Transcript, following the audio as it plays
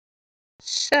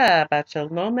Shabbat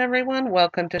Shalom, everyone.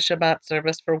 Welcome to Shabbat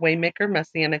service for Waymaker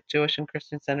Messianic Jewish and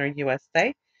Christian Center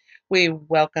USA. We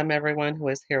welcome everyone who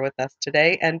is here with us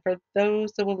today, and for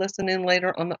those that will listen in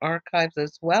later on the archives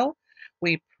as well,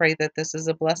 we pray that this is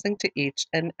a blessing to each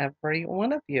and every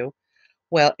one of you.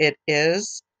 Well, it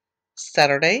is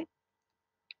Saturday,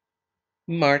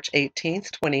 March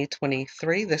 18th,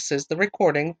 2023. This is the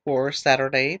recording for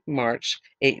Saturday, March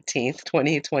 18th,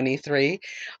 2023,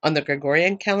 on the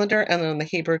Gregorian calendar and on the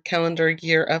Hebrew calendar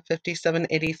year of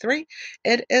 5783.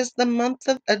 It is the month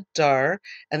of Adar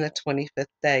and the 25th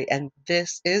day, and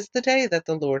this is the day that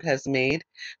the Lord has made.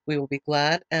 We will be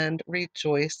glad and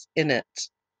rejoice in it.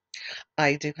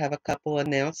 I do have a couple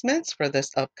announcements for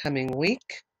this upcoming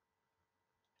week.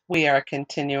 We are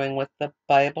continuing with the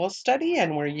Bible study,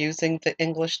 and we're using the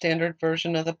English Standard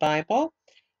Version of the Bible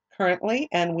currently,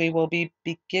 and we will be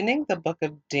beginning the book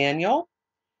of Daniel,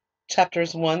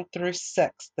 chapters 1 through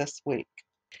 6 this week.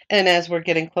 And as we're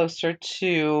getting closer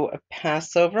to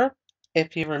Passover,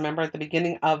 if you remember at the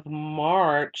beginning of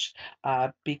March,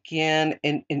 began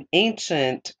in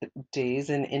ancient days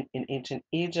in ancient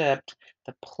Egypt,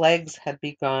 the plagues had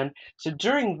begun. So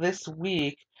during this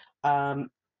week, um,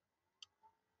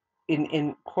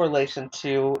 in correlation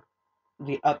to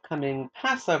the upcoming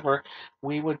Passover,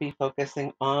 we would be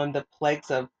focusing on the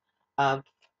plagues of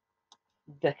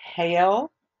the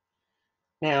hail.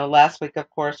 Now, last week, of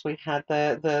course, we had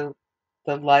the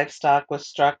livestock was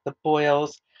struck, the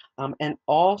boils, and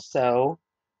also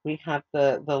we have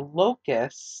the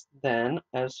locusts then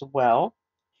as well,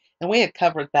 and we had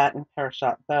covered that in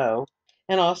Parashat Bo,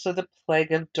 and also the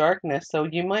plague of darkness. So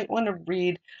you might want to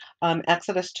read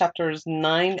Exodus chapters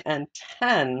 9 and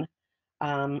 10.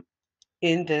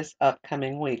 In this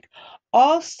upcoming week.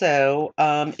 Also,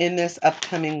 in this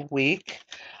upcoming week,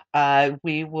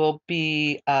 we will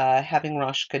be having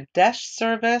Rosh Chodesh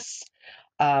service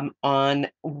on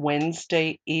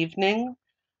Wednesday evening,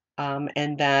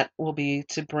 and that will be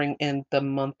to bring in the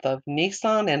month of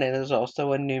Nisan, and it is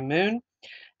also a new moon.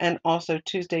 And also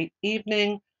Tuesday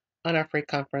evening on our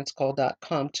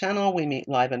freeconferencecall.com channel, we meet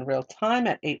live in real time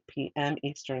at 8 p.m.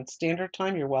 Eastern Standard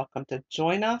Time. You're welcome to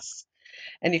join us.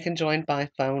 And you can join by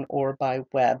phone or by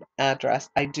web address.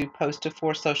 I do post to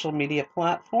 4 social media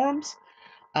platforms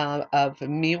of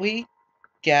MeWe,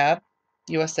 Gab,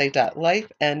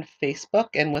 USA.life, and Facebook.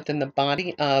 And within the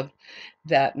body of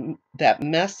that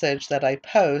message that I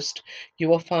post, you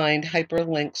will find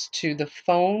hyperlinks to the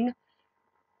phone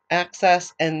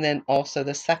access, and then also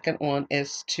the second one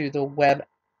is to the web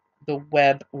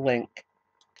link.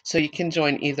 So you can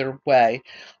join either way.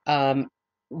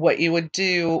 What you would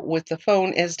do with the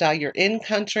phone is dial your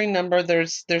in-country number.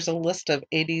 There's a list of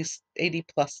 80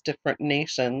 plus different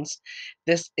nations.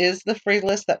 This is the free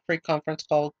list that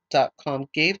freeconferencecall.com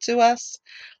gave to us.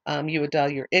 You would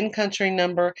dial your in-country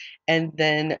number and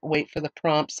then wait for the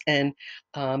prompts. And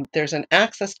there's an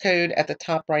access code at the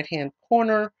top right-hand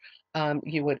corner.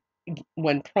 You would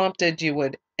When prompted, you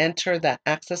would enter that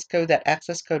access code. That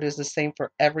access code is the same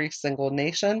for every single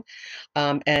nation.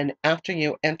 And after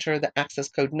you enter the access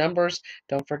code numbers,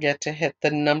 don't forget to hit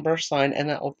the number sign, and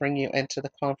that will bring you into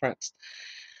the conference.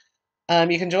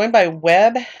 You can join by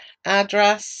web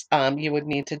address. You would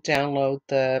need to download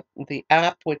the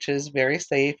app, which is very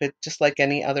safe. It just like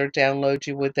any other download.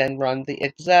 You would then run the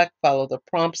exec, follow the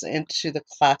prompts into the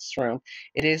classroom.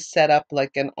 It is set up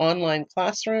like an online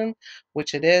classroom,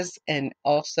 which it is, and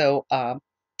also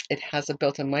it has a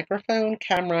built-in microphone,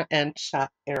 camera, and chat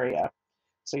area.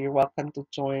 So you're welcome to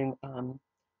join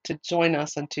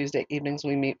us on Tuesday evenings.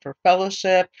 We meet for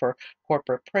fellowship, for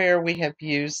corporate prayer. We have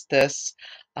used this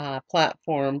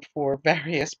platform for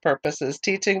various purposes,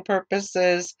 teaching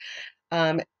purposes.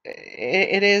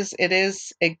 It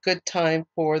is a good time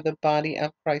for the body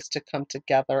of Christ to come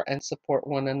together and support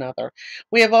one another.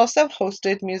 We have also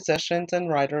hosted musicians and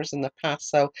writers in the past,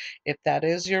 so if that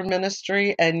is your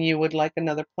ministry and you would like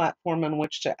another platform on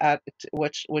which to add,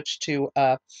 which to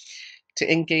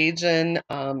engage in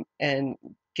and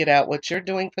get out what you're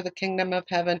doing for the kingdom of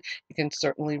heaven, you can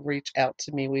certainly reach out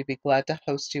to me. We'd be glad to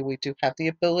host you. We do have the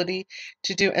ability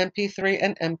to do MP3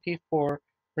 and MP4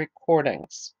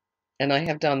 recordings, and I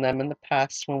have done them in the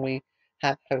past when we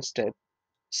have hosted.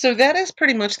 So that is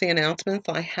pretty much the announcements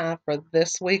I have for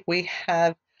this week. We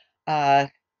have uh,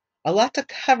 a lot to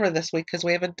cover this week because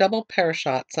we have a double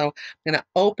parashot. So I'm going to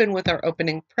open with our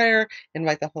opening prayer,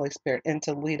 invite the Holy Spirit in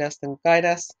to lead us and guide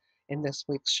us in this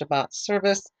week's Shabbat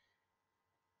service.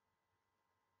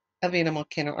 Avinu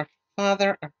Malkeinu, our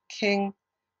Father, our King,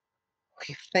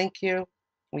 we thank you.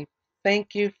 We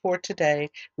thank you for today.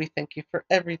 We thank you for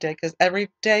every day because every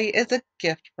day is a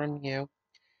gift from you.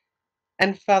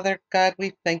 And Father God,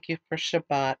 we thank you for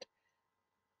Shabbat,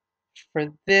 for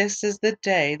this is the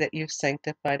day that you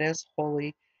sanctified as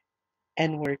holy,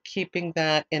 and we're keeping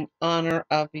that in honor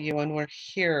of you, and we're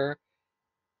here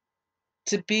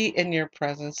to be in your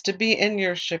presence, to be in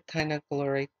your Shekinah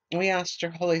glory. We ask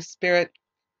your Holy Spirit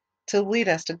to lead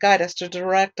us, to guide us, to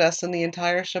direct us in the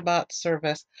entire Shabbat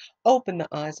service. Open the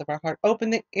eyes of our heart, open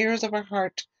the ears of our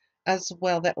heart as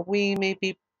well, that we may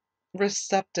be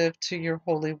receptive to your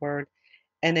holy word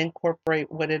and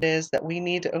incorporate what it is that we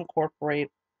need to incorporate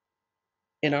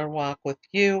in our walk with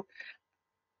you.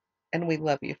 And we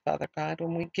love you, Father God,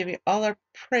 when we give you all our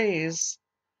praise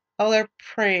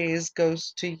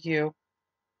goes to you.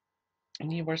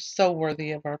 And you are so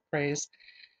worthy of our praise.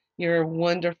 You're a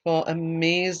wonderful,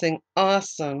 amazing,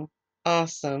 awesome,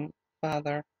 awesome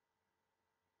Father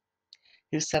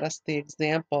who set us the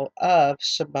example of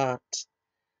Shabbat.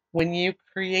 When you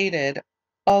created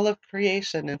all of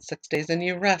creation in 6 days and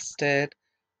you rested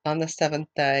on the seventh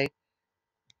day,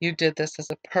 you did this as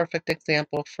a perfect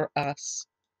example for us.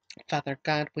 Father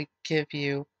God, we give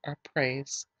you our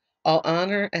praise. All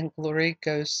honor and glory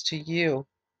goes to you.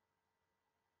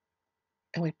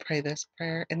 And we pray this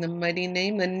prayer in the mighty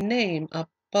name, the name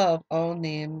above all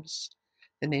names,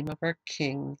 the name of our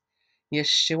King,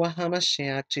 Yeshua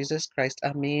HaMashiach, Jesus Christ.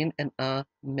 Amen and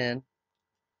amen.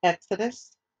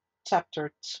 Exodus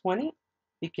chapter 20,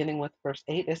 beginning with verse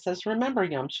 8, it says, Remember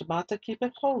Yom Shabbat to keep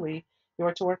it holy. You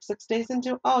are to work 6 days and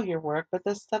do all your work, but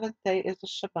the seventh day is a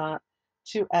Shabbat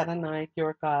to Adonai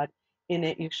your God. In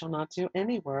it you shall not do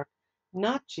any work,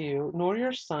 not you, nor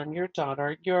your son, your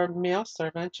daughter, your male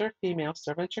servant, your female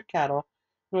servant, your cattle,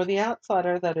 nor the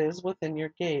outsider that is within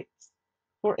your gates.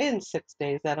 For in 6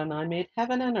 days Adonai made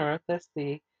heaven and earth, the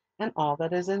sea, and all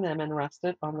that is in them, and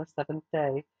rested on the seventh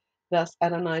day. Thus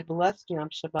Adonai blessed Yom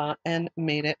Shabbat and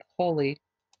made it holy.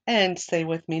 And say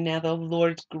with me now the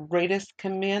Lord's greatest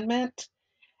commandment.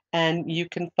 And you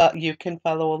can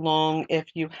follow along if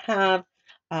you have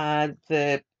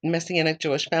the Messianic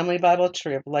Jewish Family Bible,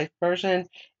 Tree of Life version.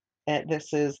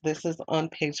 This is on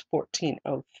page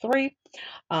 1403.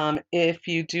 If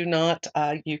you do not,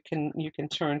 you can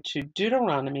turn to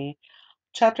Deuteronomy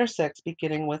chapter 6,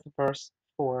 beginning with verse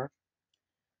 4.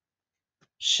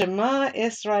 Shema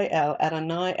Israel,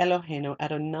 Adonai Eloheinu,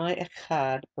 Adonai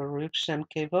Echad, Baruch Shem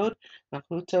Kevod,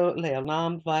 Malchuto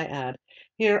Leolam Vayad.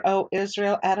 Hear, O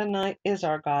Israel, Adonai is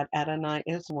our God, Adonai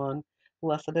is one.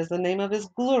 Blessed is the name of his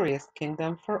glorious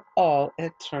kingdom for all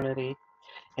eternity.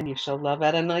 And you shall love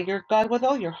Adonai your God with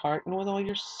all your heart, and with all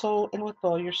your soul, and with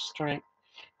all your strength.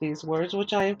 These words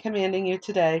which I am commanding you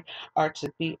today are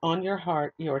to be on your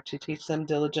heart. You are to teach them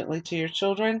diligently to your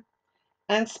children,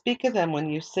 and speak of them when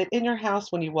you sit in your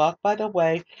house, when you walk by the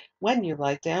way, when you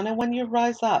lie down, and when you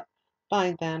rise up.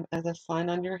 Bind them as a sign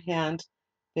on your hand.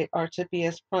 They are to be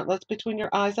as frontlets between your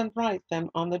eyes, and write them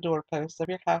on the doorposts of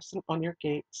your house and on your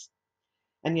gates.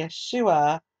 And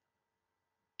Yeshua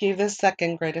gave the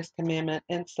second greatest commandment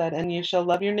and said, And you shall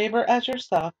love your neighbor as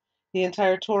yourself. The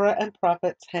entire Torah and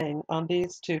prophets hang on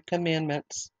these two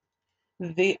commandments.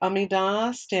 The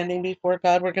Amidah, standing before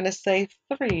God, we're going to say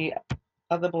three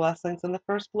of the blessings. And the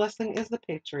first blessing is the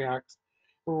patriarchs.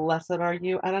 Blessed are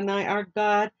you, Adonai, our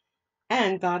God,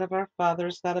 and God of our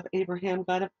fathers, God of Abraham,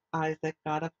 God of Isaac,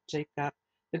 God of Jacob,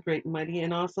 the great, mighty,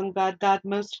 and awesome God, God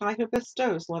most high, who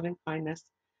bestows loving kindness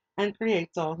and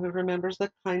creates all, who remembers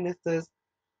the kindnesses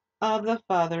of the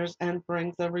fathers and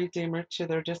brings a redeemer to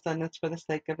their descendants for the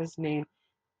sake of his name.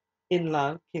 In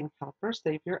love, King, helper,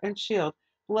 savior, and shield.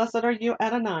 Blessed are you,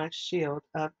 Adonai, shield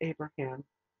of Abraham.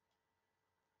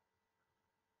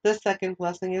 The second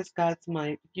blessing is God's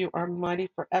might. You are mighty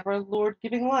forever, Lord,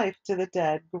 giving life to the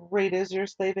dead. Great is your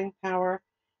saving power.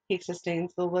 He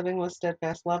sustains the living with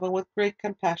steadfast love, and with great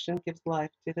compassion gives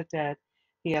life to the dead.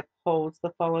 He upholds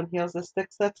the fallen, heals the sick,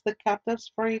 sets the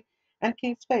captives free, and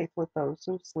keeps faith with those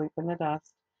who sleep in the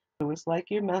dust. Who is like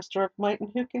you, Master of might,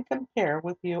 and who can compare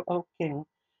with you, O King?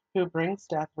 Who brings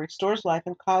death, restores life,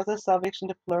 and causes salvation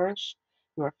to flourish?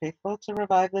 You are faithful to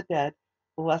revive the dead.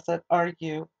 Blessed are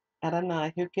you,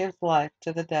 Adonai, who gives life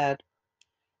to the dead.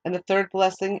 And the third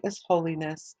blessing is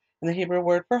holiness. And the Hebrew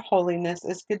word for holiness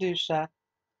is Kedusha.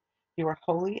 You are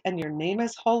holy, and your name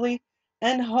is holy,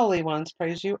 and holy ones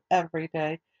praise you every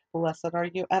day. Blessed are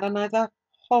you, Adonai, the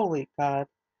holy God.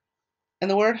 And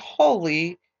the word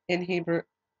holy in Hebrew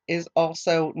is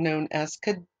also known as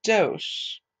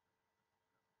Kadosh.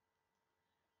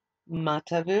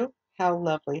 Matavu, how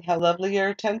lovely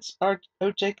your tents are,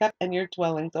 O Jacob, and your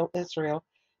dwellings, O Israel.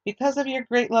 Because of your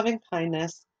great loving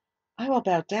kindness, I will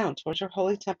bow down towards your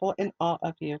holy temple in awe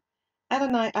of you.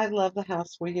 Adonai, I love the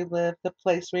house where you live, the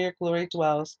place where your glory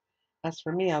dwells. As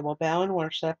for me, I will bow in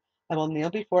worship. I will kneel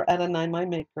before Adonai, my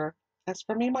Maker. As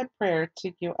for me, my prayer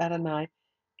to you, Adonai,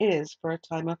 is for a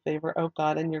time of favor, O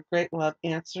God, and your great love.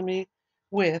 Answer me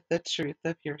with the truth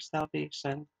of your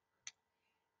salvation.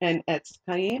 And Etz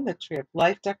Chaim, the tree of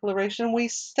life declaration, we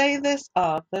say this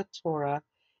of the Torah.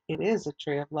 It is a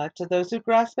tree of life to those who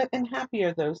grasp it, and happy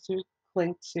are those who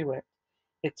cling to it.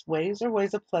 Its ways are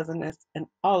ways of pleasantness, and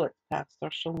all its paths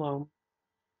are shalom.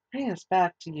 Bring us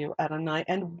back to you, Adonai,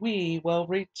 and we will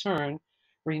return,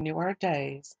 renew our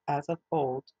days as of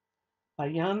old.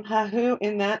 Vayam Hahu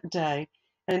in that day,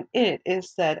 and it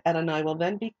is said Adonai will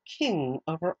then be king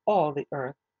over all the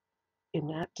earth. In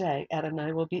that day,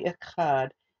 Adonai will be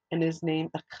Echad, and his name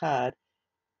Echad.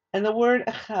 And the word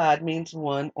Echad means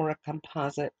one or a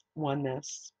composite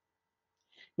oneness.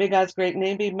 May God's great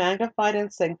name be magnified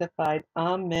and sanctified.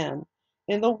 Amen.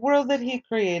 In the world that he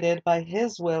created by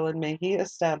his will, and may he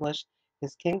establish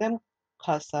his kingdom,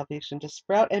 cause salvation to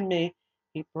sprout, and may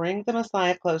he bring the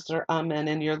Messiah closer. Amen.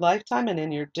 In your lifetime and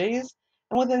in your days,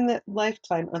 and within the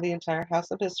lifetime of the entire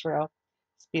house of Israel,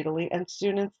 speedily and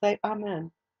soon, and say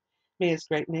Amen. May his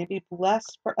great name be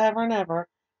blessed forever and ever,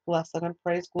 blessed and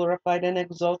praised, glorified and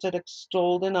exalted,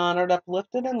 extolled and honored,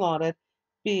 uplifted and lauded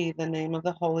be the name of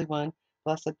the Holy One.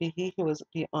 Blessed be he who is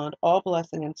beyond all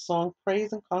blessing and song,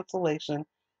 praise and consolation,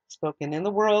 spoken in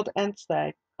the world, and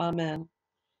say, Amen.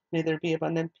 May there be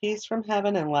abundant peace from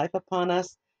heaven and life upon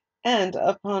us and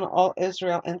upon all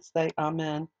Israel, and say,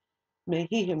 Amen. May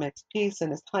he who makes peace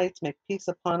in his heights make peace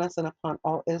upon us and upon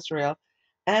all Israel,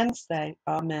 and say,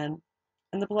 Amen.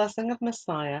 And the blessing of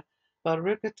Messiah,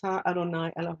 Baruch atah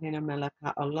Adonai Eloheinu melech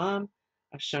haolam,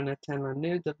 asher neten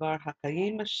lanu davar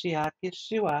hakayim Mashiach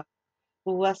Yeshua.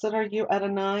 Blessed are you,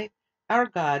 Adonai, our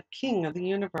God, King of the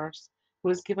universe, who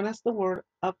has given us the word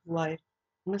of life,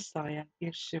 Messiah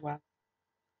Yeshua.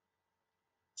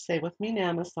 Say with me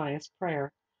now Messiah's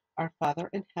prayer. Our Father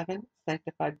in heaven,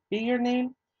 sanctified be your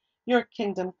name. Your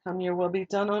kingdom come, your will be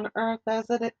done on earth as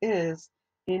it is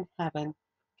in heaven.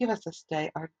 Give us this day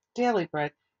our daily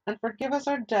bread, and forgive us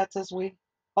our debts as we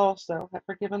also have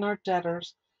forgiven our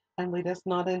debtors. And lead us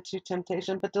not into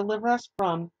temptation, but deliver us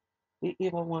from the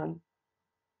evil one.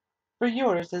 For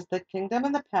yours is the kingdom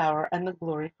and the power and the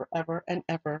glory forever and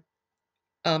ever.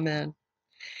 Amen.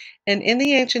 And in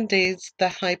the ancient days, the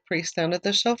high priest sounded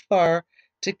the shofar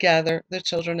to gather the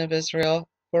children of Israel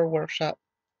for worship.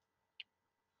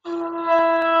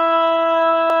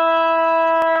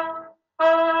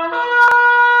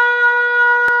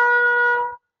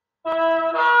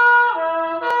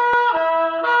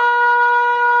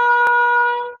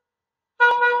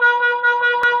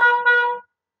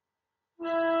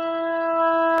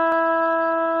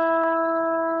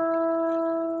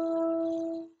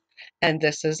 And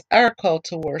this is our call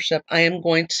to worship. I am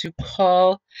going to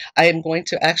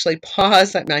actually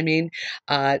pause,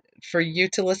 for you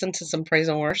to listen to some praise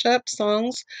and worship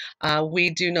songs.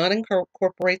 We do not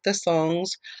incorporate the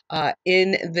songs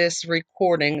in this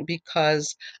recording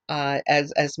because,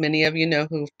 as many of you know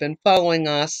who've been following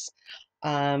us,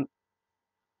 um,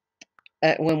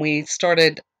 when we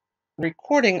started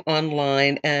recording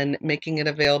online and making it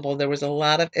available, there was a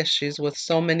lot of issues with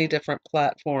so many different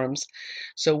platforms.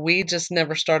 So we just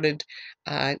never started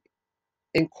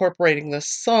incorporating the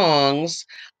songs.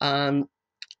 And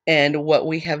what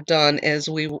we have done is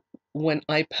when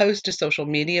I post a social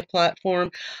media platform,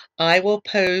 I will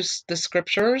post the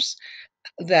scriptures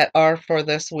that are for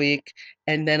this week.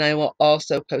 And then I will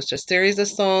also post a series of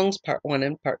songs, part one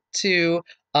and part two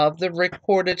of the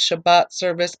recorded Shabbat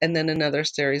service, and then another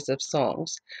series of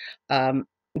songs.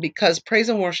 Because praise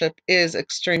and worship is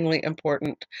extremely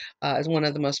important, is one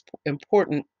of the most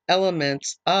important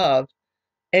elements of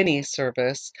any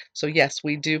service. So yes,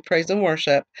 we do praise and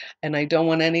worship, and I don't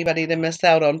want anybody to miss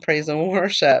out on praise and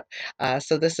worship.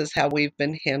 So this is how we've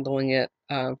been handling it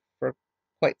for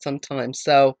quite some time.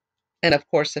 So, and of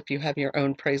course, if you have your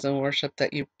own praise and worship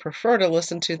that you prefer to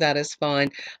listen to, that is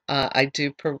fine.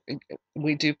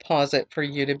 We do pause it for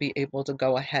you to be able to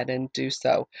go ahead and do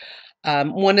so.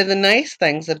 One of the nice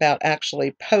things about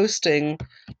actually posting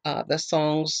the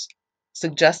songs,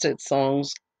 suggested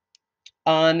songs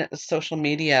on social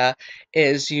media,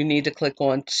 is you need to click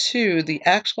on to the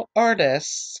actual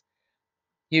artist's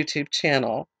YouTube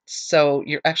channel. So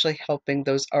you're actually helping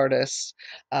those artists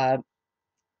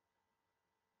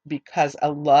because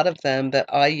a lot of them that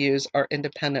I use are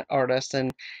independent artists,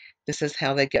 and this is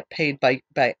how they get paid by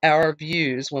our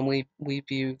views when we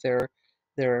view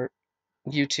their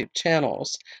YouTube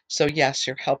channels. So yes,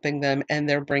 you're helping them, and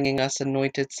they're bringing us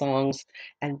anointed songs,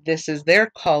 and this is their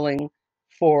calling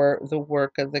for the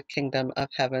work of the kingdom of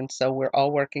heaven. So we're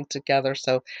all working together.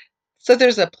 So So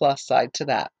there's a plus side to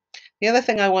that. The other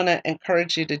thing I want to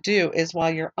encourage you to do is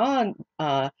while you're on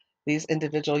these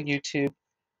individual YouTube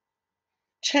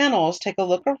channels, take a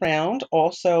look around.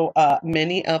 Also,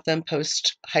 many of them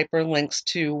post hyperlinks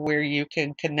to where you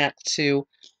can connect to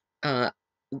uh,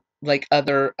 like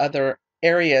other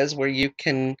areas where you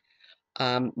can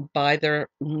buy their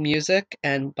music.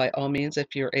 And by all means,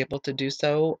 if you're able to do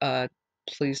so,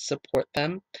 please support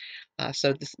them.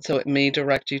 So it may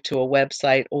direct you to a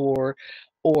website or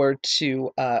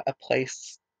to a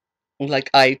place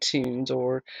like iTunes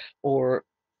or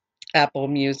Apple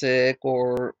Music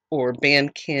or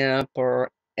Bandcamp or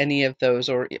any of those,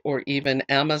 or even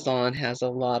Amazon has a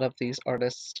lot of these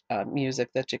artists' music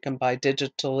that you can buy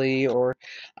digitally or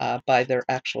buy their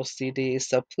actual CDs.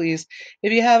 So please,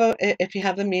 if you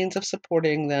have the means of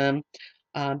supporting them,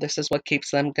 this is what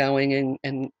keeps them going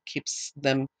and keeps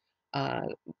them uh,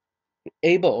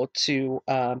 able to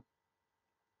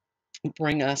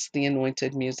bring us the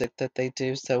anointed music that they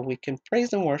do, so we can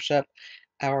praise and worship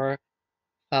our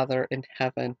Father in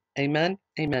heaven. Amen.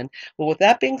 Amen. Well, with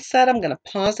that being said, I'm going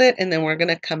to pause it and then we're going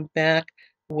to come back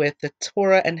with the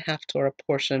Torah and Haftorah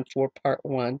portion for part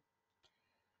one.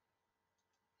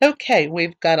 Okay,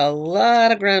 we've got a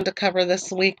lot of ground to cover this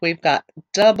week. We've got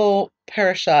double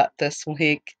Parashat this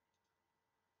week,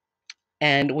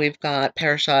 and we've got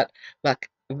Parashat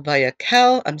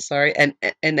VaYakhel. I'm sorry, and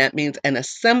that means and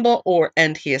assemble or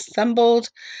and he assembled,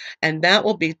 and that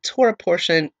will be Torah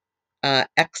portion,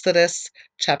 Exodus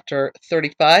chapter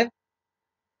 35.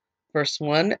 Verse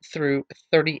 1 through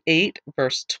 38,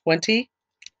 verse 20.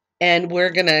 And we're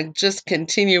going to just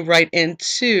continue right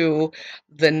into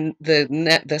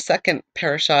the second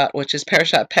parashat, which is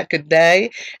Parashat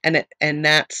Pekudei, and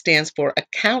that stands for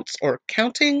accounts or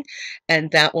counting,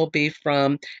 and that will be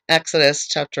from Exodus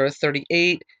chapter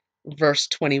 38, verse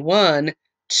 21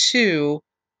 to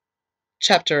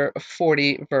chapter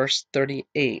 40, verse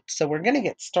 38. So we're going to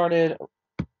get started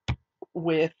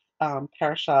with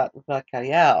Parashat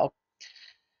VaYakhel.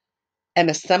 And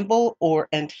assemble or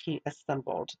and he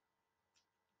assembled.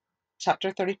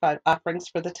 Chapter 35, offerings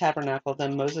for the tabernacle.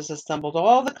 Then Moses assembled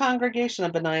all the congregation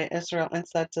of Bnei Israel and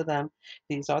said to them,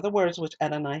 these are the words which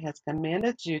Adonai has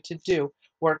commanded you to do.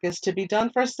 Work is to be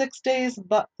done for 6 days,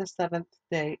 but the seventh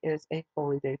day is a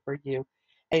holy day for you,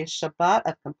 a Shabbat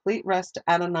of complete rest to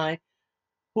Adonai.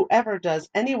 Whoever does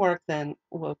any work then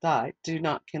will die. Do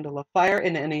not kindle a fire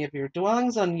in any of your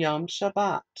dwellings on Yom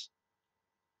Shabbat.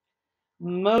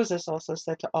 Moses also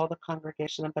said to all the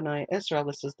congregation of Bnei Israel,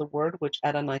 this is the word which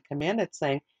Adonai commanded,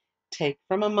 saying, take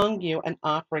from among you an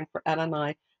offering for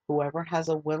Adonai. Whoever has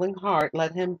a willing heart,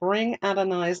 let him bring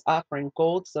Adonai's offering,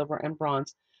 gold, silver, and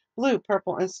bronze, blue,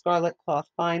 purple, and scarlet cloth,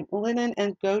 fine linen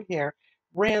and goat hair,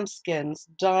 ram skins,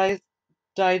 dyed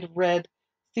red,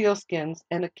 sealskins,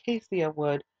 and acacia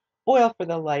wood, oil for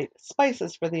the light,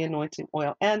 spices for the anointing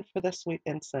oil, and for the sweet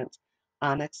incense,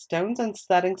 onyx stones and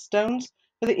setting stones,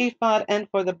 for the ephod and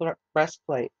for the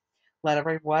breastplate. Let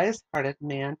every wise-hearted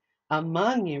man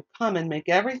among you come and make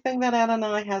everything that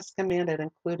Adonai has commanded,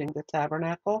 including the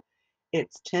tabernacle,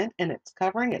 its tent and its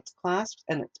covering, its clasps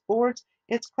and its boards,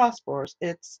 its crossbars,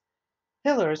 its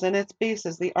pillars and its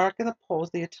bases, the ark and the poles,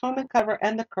 the atonement cover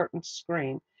and the curtain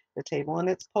screen, the table and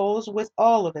its poles with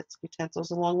all of its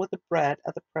utensils, along with the bread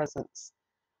of the presence.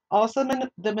 Also the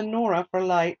menorah for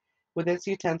light with its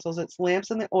utensils, its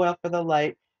lamps and the oil for the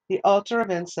light, the altar of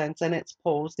incense and its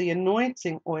poles, the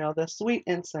anointing oil, the sweet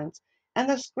incense, and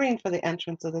the screen for the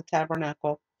entrance of the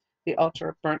tabernacle, the altar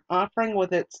of burnt offering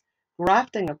with its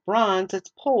grafting of bronze, its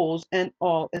poles, and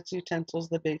all its utensils,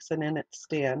 the basin and its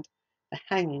stand, the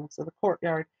hangings of the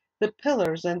courtyard, the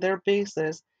pillars and their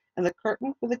bases, and the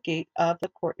curtain for the gate of the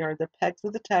courtyard, the pegs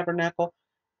of the tabernacle,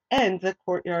 and the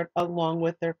courtyard along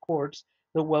with their cords,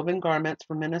 the woven garments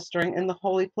for ministering in the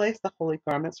holy place, the holy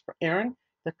garments for Aaron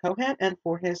the Kohen and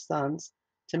for his sons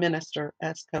to minister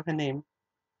as Kohanim.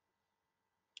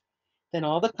 Then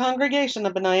all the congregation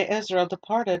of Bnei Israel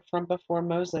departed from before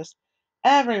Moses,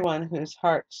 everyone whose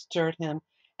heart stirred him,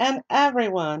 and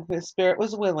everyone whose spirit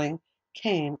was willing,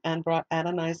 came and brought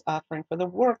Adonai's offering for the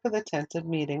work of the tent of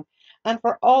meeting, and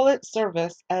for all its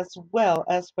service, as well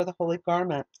as for the holy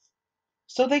garments.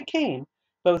 So they came,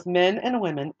 both men and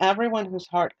women, everyone whose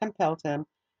heart compelled him,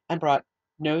 and brought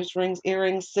nose rings,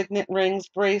 earrings, signet rings,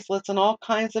 bracelets, and all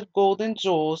kinds of gold and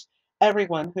jewels,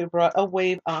 everyone who brought a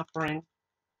wave offering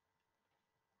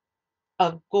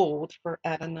of gold for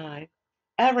Adonai.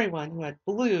 Everyone who had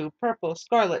blue, purple,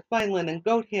 scarlet, fine linen,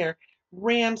 goat hair,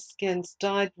 ram skins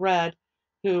dyed red,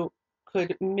 who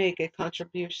could make a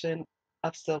contribution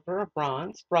of silver or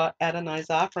bronze, brought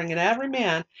Adonai's offering, and every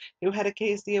man who had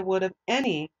acacia wood of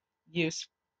any use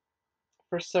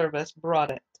for service brought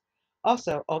it.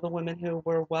 Also, all the women who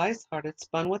were wise-hearted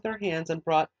spun with their hands and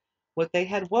brought what they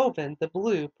had woven, the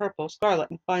blue, purple,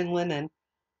 scarlet, and fine linen.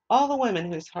 All the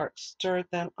women whose hearts stirred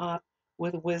them up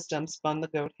with wisdom spun the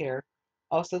goat hair.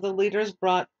 Also the leaders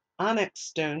brought onyx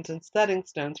stones and setting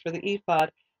stones for the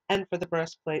ephod and for the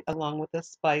breastplate, along with the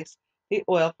spice, the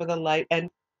oil for the light, and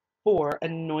for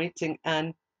anointing,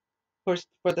 and for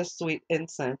the sweet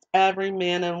incense. Every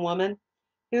man and woman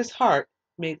whose heart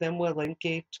made them willing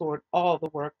gave toward all the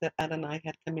work that Adonai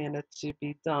had commanded to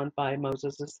be done by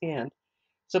Moses' hand.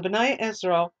 So Bnei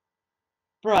Israel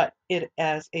brought it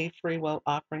as a freewill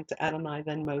offering to Adonai.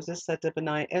 Then Moses said to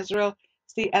Bnei Israel,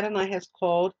 see, Adonai has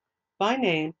called by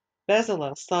name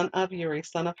Bezalel, son of Uri,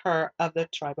 son of Hur, of the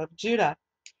tribe of Judah.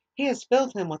 He has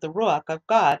filled him with the Ruach of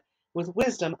God, with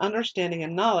wisdom, understanding,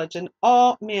 and knowledge, and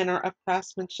all manner of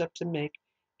craftsmanship to make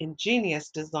ingenious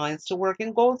designs, to work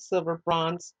in gold, silver,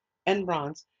 bronze,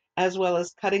 as well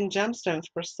as cutting gemstones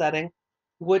for setting,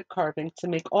 wood carving, to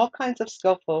make all kinds of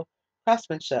skillful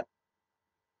craftsmanship.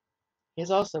 He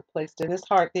has also placed in his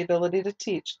heart the ability to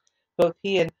teach, both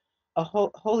he and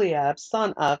Aholiab,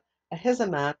 son of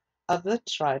Ahisamach, of the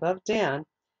tribe of Dan.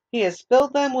 He has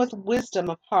filled them with wisdom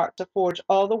of heart to forge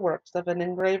all the works of an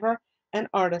engraver, an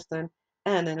artisan,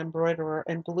 and an embroiderer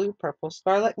in blue, purple,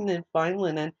 scarlet, and in fine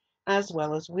linen, as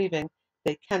well as weaving.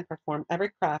 They can perform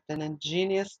every craft and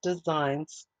ingenious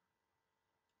designs.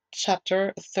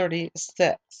 Chapter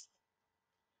 36.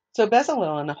 So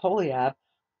Bezalel and Aholiab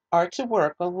are to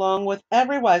work along with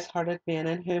every wise-hearted man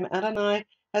in whom Adonai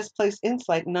has placed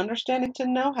insight and understanding to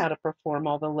know how to perform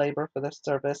all the labor for the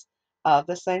service of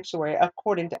the sanctuary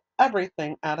according to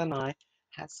everything Adonai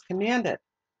has commanded.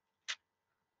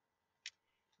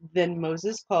 Then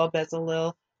Moses called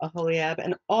Bezalel, Aholiab,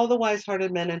 and all the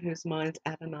wise-hearted men in whose minds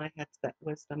Adonai had set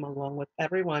wisdom, along with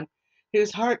everyone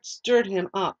whose heart stirred him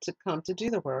up to come to do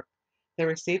the work. They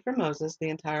received from Moses the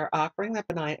entire offering that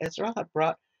Bnei Israel had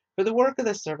brought for the work of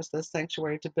the service of the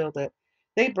sanctuary to build it.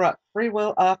 They brought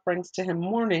freewill offerings to him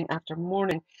morning after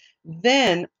morning.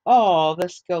 Then all the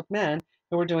skilled men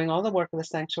who were doing all the work of the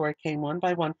sanctuary came one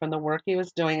by one from the work he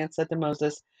was doing and said to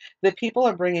Moses, the people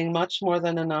are bringing much more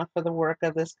than enough for the work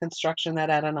of this construction that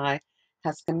Adonai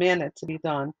has commanded to be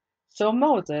done. So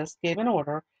Moses gave an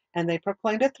order, and they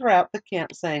proclaimed it throughout the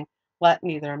camp, saying, let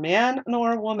neither man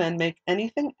nor woman make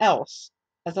anything else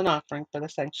as an offering for the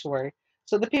sanctuary.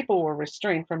 So the people were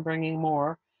restrained from bringing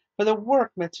more, for the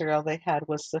work material they had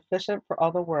was sufficient for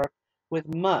all the work,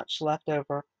 with much left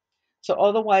over. So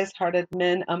all the wise-hearted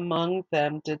men among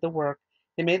them did the work.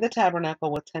 They made the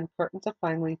tabernacle with 10 curtains of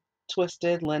finely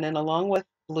twisted linen, along with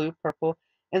blue, purple,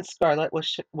 and scarlet,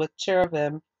 with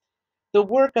cherubim, the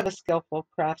work of a skillful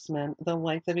craftsman. The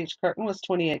length of each curtain was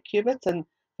 28 cubits, and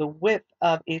the width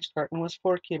of each curtain was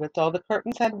 4 cubits. All the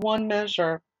curtains had one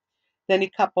measure. Then he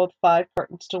coupled 5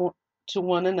 curtains to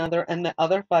one another, and the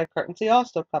other 5 curtains he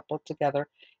also coupled together.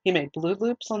 He made blue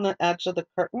loops on the edge of the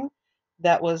curtain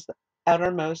that was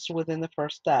outermost within the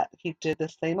first set. He did the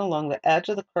same along the edge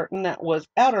of the curtain that was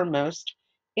outermost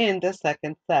in the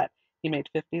second set. He made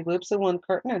 50 loops in one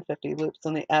curtain and 50 loops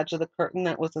on the edge of the curtain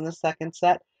that was in the second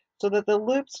set, so that the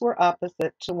loops were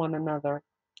opposite to one another.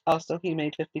 Also he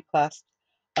made 50 clasps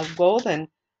of gold and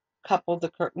coupled the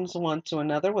curtains one to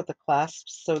another with the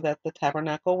clasps, so that the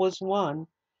tabernacle was one.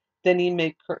 Then he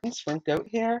made curtains from goat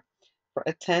hair for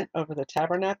a tent over the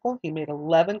tabernacle. He made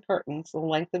 11 curtains. The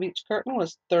length of each curtain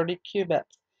was 30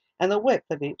 cubits, and the width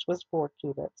of each was 4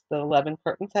 cubits. The 11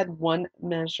 curtains had one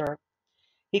measure.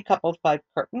 He coupled 5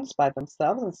 curtains by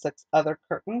themselves and 6 other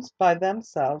curtains by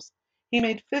themselves. He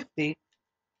made 50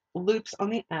 loops on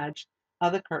the edge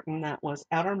of the curtain that was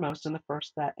outermost in the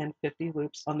first set, and 50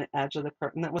 loops on the edge of the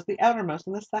curtain that was the outermost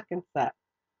in the second set.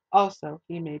 Also,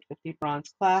 he made 50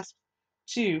 bronze clasps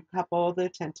to couple the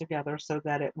tent together so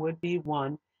that it would be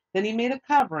one. Then he made a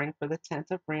covering for the tent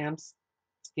of ram's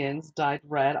skins dyed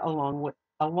red, along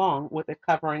with a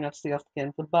covering of seal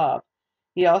skins above.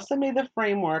 He also made the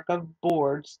framework of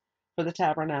boards for the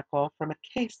tabernacle from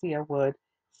acacia wood,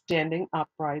 standing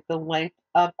upright. The length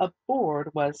of a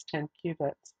board was 10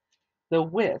 cubits. The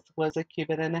width was a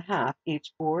cubit and a half.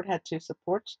 Each board had 2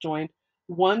 supports joined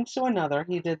one to another.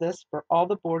 He did this for all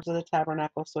the boards of the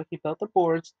tabernacle. So he built the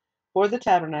boards for the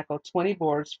tabernacle, 20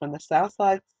 boards from the south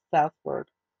side southward.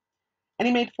 And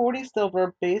he made 40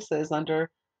 silver bases under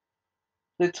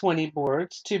the 20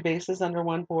 boards, 2 bases under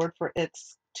one board for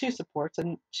its 2 supports,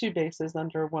 and 2 bases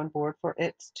under one board for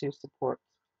its 2 supports.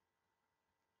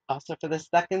 Also for the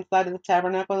second side of the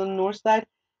tabernacle on the north side,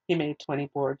 he made 20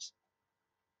 boards,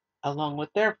 along with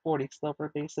their 40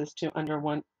 silver bases, 2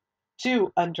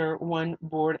 under one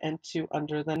board and 2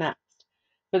 under the next.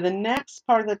 For the next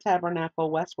part of the tabernacle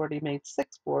westward, he made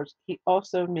 6 boards. He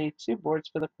also made 2 boards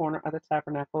for the corner of the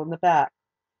tabernacle in the back,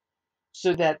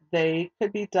 so that they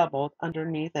could be doubled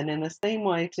underneath and in the same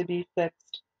way to be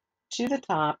fixed to the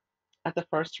top at the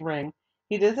first ring.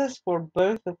 He did this for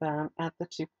both of them at the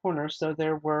 2 corners, so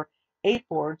there were 8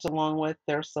 boards along with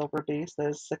their silver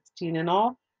bases, 16 in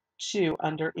all, 2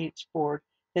 under each board.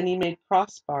 Then he made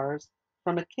crossbars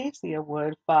from acacia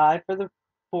wood, 5 for the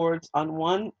boards on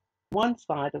one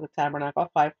side of the tabernacle,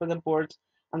 5 for the boards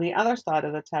on the other side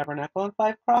of the tabernacle, and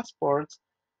 5 crossboards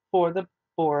for the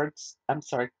crossbars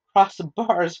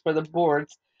for the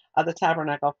boards of the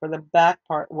tabernacle for the back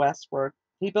part westward.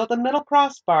 He built a middle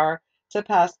crossbar to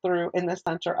pass through in the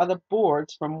center of the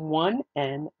boards from one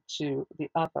end to the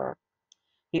other.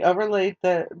 He overlaid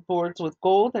the boards with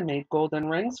gold and made golden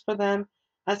rings for them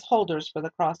as holders for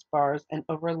the crossbars, and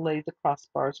overlaid the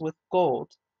crossbars with gold.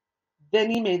 Then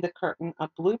he made the curtain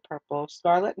of blue, purple,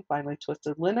 scarlet, and finely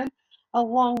twisted linen,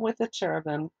 along with the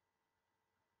cherubim,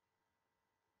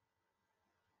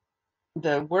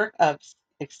 the work of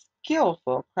a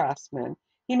skillful craftsman.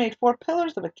 He made 4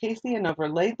 pillars of acacia and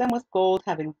overlaid them with gold,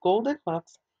 having golden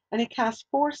hooks, and he cast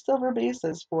 4 silver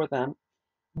bases for them.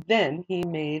 Then he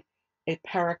made a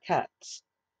parquet.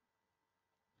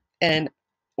 And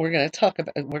we're going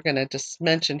to just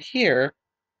mention here.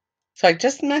 So I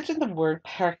just mentioned the word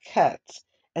parquet,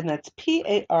 and that's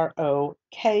Parokhet.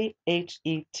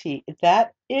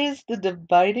 That is the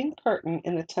dividing curtain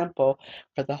in the temple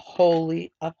for the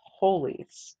Holy of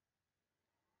Holies.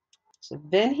 So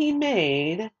then he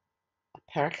made a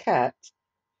parquet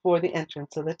for the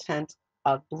entrance of the tent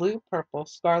of blue, purple,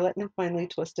 scarlet, and finely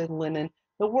twisted linen,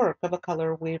 the work of a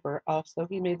color weaver. Also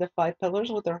he made the 5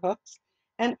 pillars with their hooks,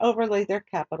 and overlaid their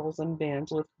capitals and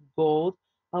bands with gold,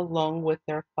 along with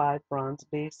their 5 bronze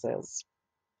bases.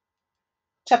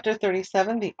 Chapter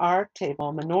 37, the Ark,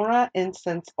 Table, Menorah,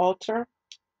 Incense Altar.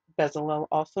 Bezalel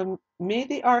also made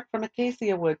the ark from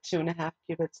acacia wood, 2.5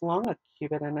 cubits long, 1.5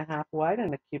 cubits wide,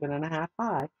 and 1.5 cubits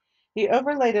high. He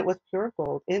overlaid it with pure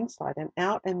gold inside and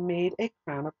out, and made a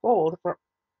crown of gold for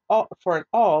it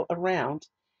all around.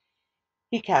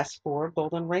 He cast 4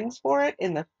 golden rings for it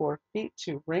in the 4 feet,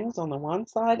 2 rings on the one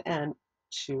side and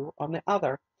 2 on the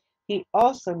other. He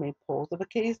also made poles of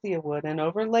acacia wood and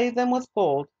overlaid them with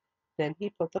gold. Then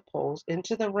he put the poles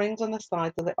into the rings on the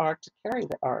sides of the ark to carry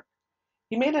the ark.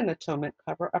 He made an atonement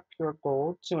cover of pure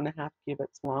gold, 2.5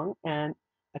 cubits long and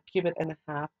 1.5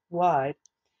 cubits wide.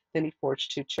 Then he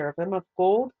forged 2 cherubim of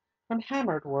gold from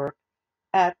hammered work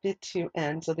at the 2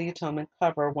 ends of the atonement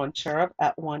cover, 1 cherub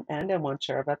at one end and 1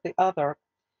 cherub at the other.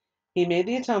 He made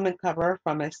the atonement cover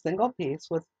from a single piece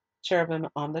with cherubim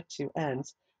on the 2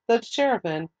 ends. So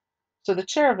the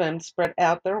cherubim spread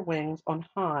out their wings on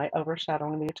high,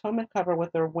 overshadowing the atonement cover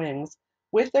with their wings,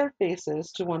 with their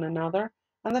faces to one another,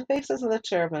 and the faces of the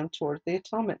cherubim towards the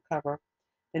atonement cover.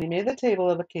 Then he made the table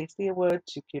of acacia wood,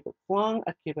 2 cubits long,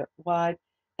 1 cubit wide,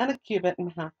 and 1.5 cubits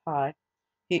high.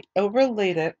 He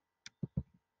overlaid it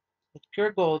with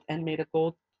pure gold and made a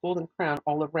golden crown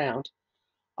all around.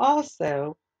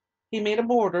 Also, he made a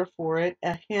border for it,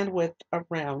 a hand width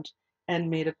around, and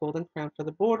made a golden crown for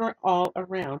the border all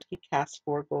around. He cast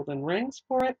 4 golden rings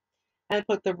for it, and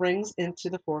put the rings into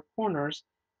the 4 corners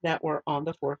that were on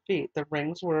the 4 feet. The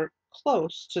rings were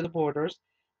close to the borders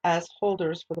as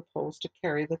holders for the poles to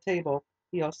carry the table.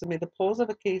 He also made the poles of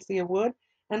acacia wood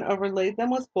and overlaid them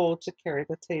with gold to carry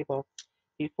the table.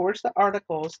 He forged the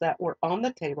articles that were on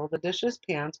the table, the dishes,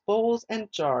 pans, bowls,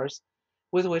 and jars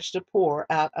with which to pour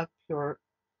out of pure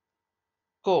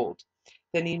gold.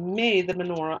 Then he made the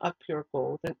menorah of pure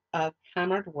gold and of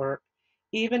hammered work,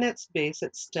 even its base,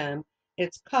 its stem,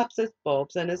 its cups, its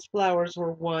bulbs, and its flowers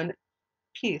were one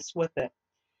piece with it.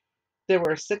 There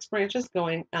were 6 branches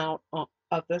going out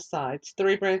of the sides,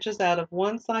 3 branches out of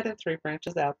one side and 3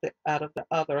 branches out of the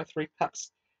other. 3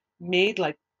 cups made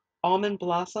like almond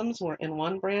blossoms were in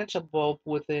one branch, a bulb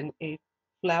within a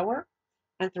flower,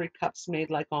 and 3 cups made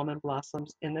like almond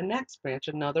blossoms in the next branch,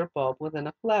 another bulb within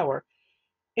a flower.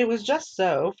 It was just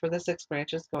so for the 6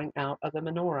 branches going out of the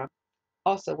menorah.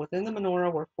 Also within the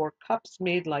menorah were 4 cups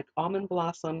made like almond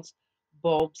blossoms,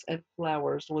 bulbs, and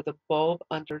flowers, with a bulb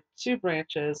under 2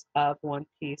 branches of one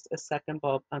piece, a second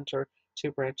bulb under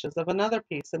 2 branches of another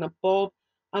piece, and a bulb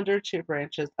under 2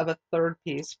 branches of a third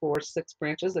piece, for 6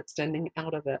 branches extending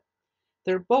out of it.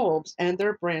 Their bulbs and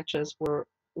their branches were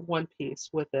one piece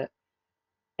with it,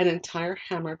 an entire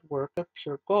hammered work of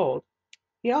pure gold.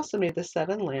 He also made the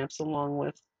 7 lamps along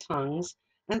with tongues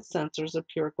and censers of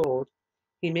pure gold.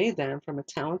 He made them from a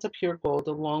talent of pure gold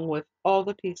along with all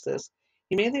the pieces.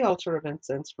 He made the altar of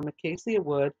incense from acacia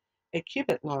wood a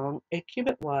cubit long, a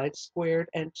cubit wide, squared,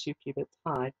 and 2 cubits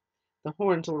high. The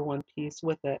horns were one piece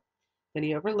with it. Then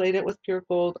he overlaid it with pure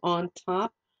gold on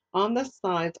top, on the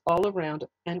sides, all around,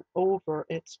 and over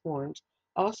its horns.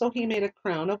 Also he made a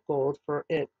crown of gold for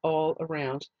it all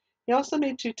around. He also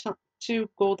made two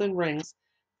golden rings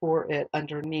for it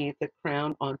underneath the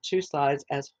crown on 2 sides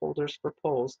as holders for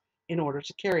poles, in order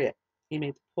to carry it. He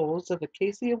made the poles of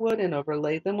acacia wood and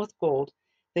overlaid them with gold.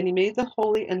 Then he made the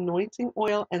holy anointing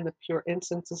oil and the pure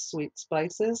incense of sweet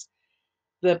spices,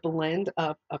 the blend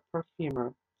of a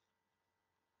perfumer.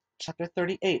 Chapter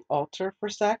 38, Altar for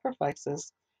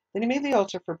Sacrifices. Then he made the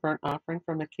altar for burnt offering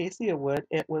from acacia wood.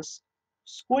 It was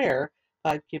square,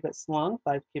 5 cubits long,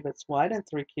 5 cubits wide, and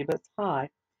 3 cubits high.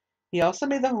 He also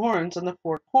made the horns on the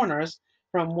 4 corners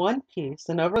from one piece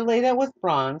and overlaid it with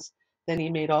bronze. Then he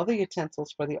made all the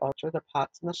utensils for the altar, the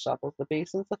pots and the shovels, the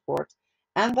basins, the forks,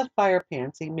 and the fire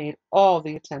pans. He made all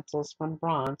the utensils from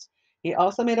bronze. He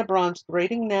also made a bronze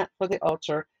grating net for the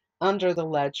altar under the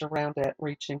ledge around it,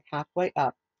 reaching halfway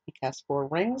up. He cast 4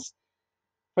 rings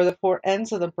for the 4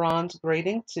 ends of the bronze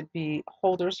grating to be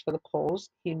holders for the poles.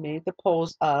 He made the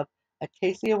poles of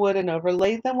acacia wood and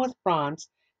overlaid them with bronze.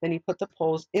 Then he put the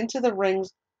poles into the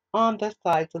rings on the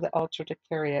sides of the altar to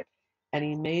carry it, and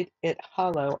he made it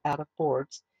hollow out of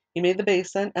boards. He made the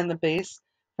basin and the base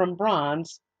from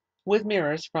bronze, with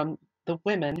mirrors from the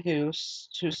women who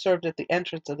served at the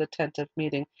entrance of the tent of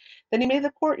meeting. Then he made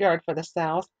the courtyard for the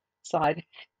south side.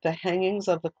 The hangings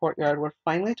of the courtyard were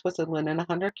finely twisted linen,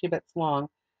 100 cubits long.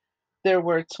 There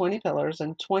were 20 pillars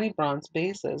and 20 bronze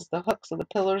bases. The hooks of the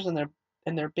pillars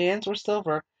and their bands were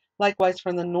silver. Likewise,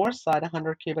 from the north side,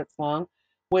 100 cubits long,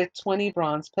 with 20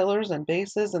 bronze pillars and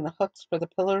bases, and the hooks for the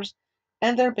pillars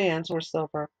and their bands were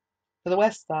silver. For the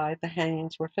west side, the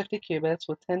hangings were 50 cubits,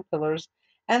 with 10 pillars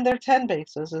and their 10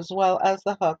 bases, as well as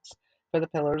the hooks for the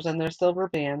pillars and their silver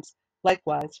bands.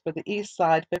 Likewise, for the east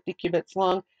side, 50 cubits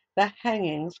long, the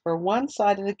hangings for one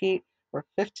side of the gate were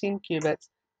 15 cubits,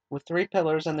 with 3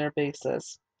 pillars and their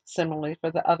bases. Similarly,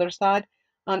 for the other side,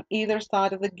 on either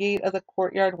side of the gate of the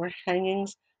courtyard were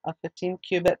hangings of 15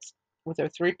 cubits, with their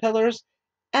 3 pillars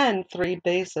and 3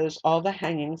 bases. All the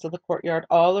hangings of the courtyard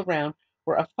all around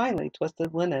were of finely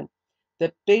twisted linen.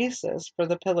 The bases for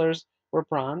the pillars were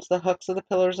bronze, the hooks of the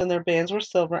pillars and their bands were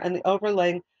silver, and the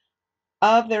overlaying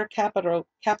of their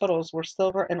capitals were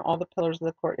silver, and all the pillars of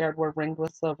the courtyard were ringed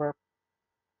with silver.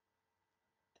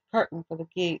 The curtain for the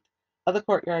gate of the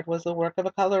courtyard was the work of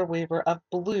a color weaver of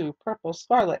blue, purple,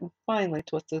 scarlet, and finely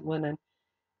twisted linen.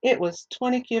 It was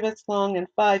 20 cubits long and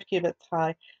 5 cubits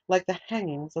high, like the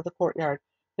hangings of the courtyard.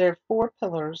 Their 4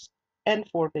 pillars and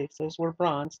 4 bases were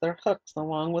bronze. Their hooks,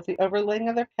 along with the overlaying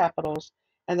of their capitals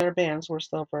and their bands, were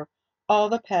silver. All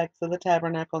the pegs of the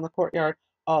tabernacle in the courtyard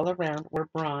all around were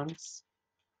bronze.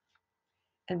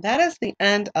 And that is the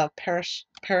end of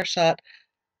Parashat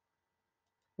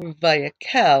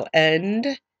VaYakhel,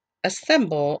 and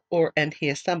he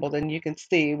assembled, and you can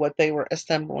see what they were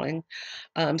assembling.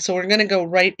 So we're going to go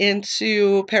right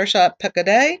into Parashat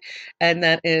Pekudei, and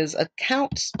that is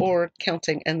accounts or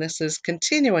counting, and this is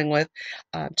continuing with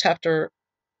chapter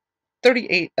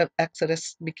 38 of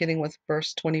Exodus, beginning with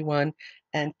verse 21,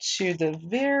 and to the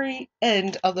very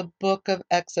end of the book of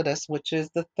Exodus, which is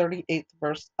the 38th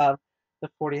verse of the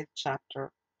 40th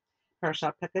chapter.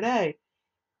 Parashat Pekudei.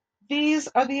 These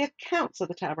are the accounts of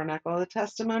the tabernacle of the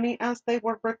testimony as they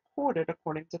were recorded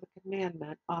according to the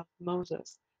commandment of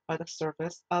Moses by the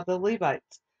service of the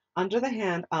Levites, under the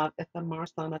hand of Ithamar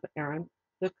son of Aaron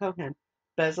the Kohen.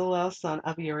 Bezalel son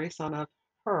of Uri son of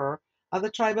Hur of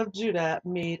the tribe of Judah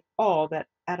made all that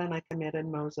Adonai commanded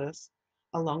Moses.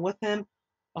 Along with him,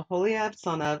 Aholiab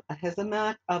son of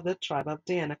Ahisamach of the tribe of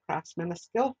Dan, a craftsman, a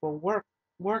skillful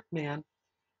workman,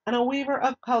 and a weaver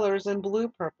of colors in blue,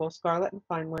 purple, scarlet, and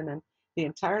fine linen. The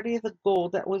entirety of the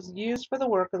gold that was used for the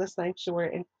work of the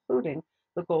sanctuary, including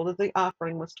the gold of the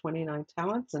offering, was 29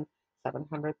 talents and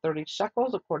 730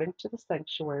 shekels, according to the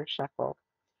sanctuary shekel.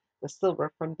 The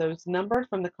silver from those numbered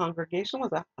from the congregation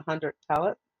was 100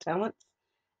 talents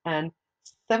and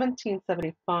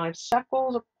 1775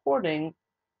 shekels,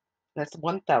 that's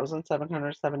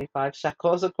 1,775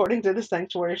 shekels, according to the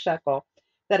sanctuary shekel.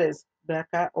 That is,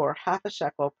 becca, or half a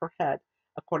shekel per head,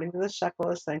 according to the shekel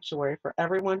of sanctuary, for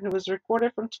everyone who was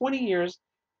recorded from 20 years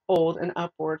old and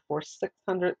upward, for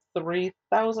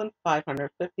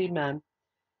 603,550 men.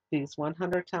 These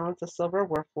 100 talents of silver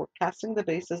were for casting the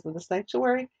bases of the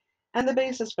sanctuary, and the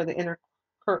bases for the inner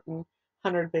curtain,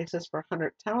 100 bases for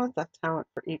 100 talents, a talent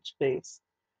for each base.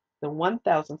 The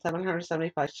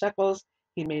 1,775 shekels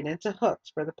he made into hooks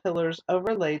for the pillars,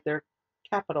 overlaid their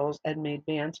capitals, and made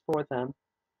bands for them.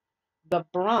 The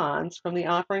bronze from the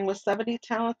offering was 70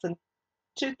 talents and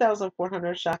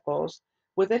 2,400 shekels.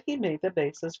 With it he made the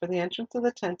bases for the entrance of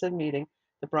the tent of meeting,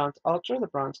 the bronze altar, the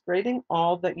bronze grating,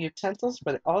 all the utensils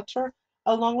for the altar,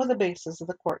 along with the bases of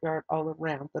the courtyard all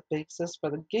around, the bases for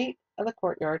the gate of the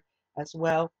courtyard, as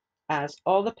well as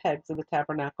all the pegs of the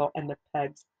tabernacle and the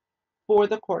pegs for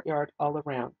the courtyard all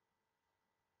around.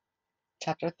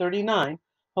 Chapter 39,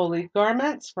 Holy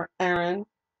Garments for Aaron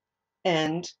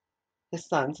and his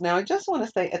sons. Now I just want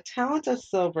to say a talent of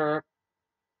silver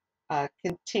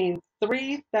contained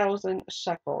 3,000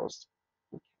 shekels.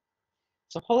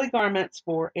 So holy garments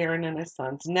for Aaron and his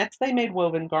sons. Next they made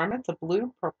woven garments of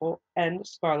blue, purple, and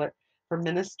scarlet for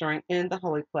ministering in the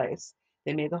holy place.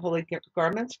 They made the holy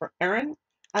garments for Aaron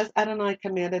as Adonai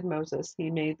commanded Moses. He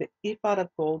made the ephod of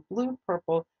gold, blue,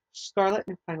 purple, scarlet,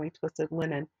 and finely twisted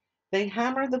linen. They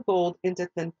hammered the gold into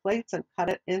thin plates and cut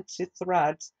it into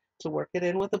threads to work it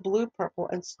in with the blue, purple,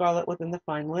 and scarlet within the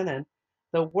fine linen,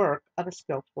 the work of a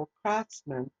skillful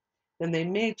craftsman. Then they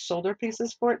made shoulder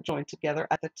pieces for it, joined together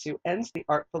at the two ends. The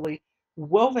artfully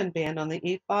woven band on the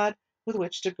ephod with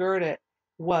which to gird it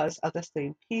was of the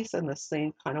same piece and the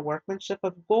same kind of workmanship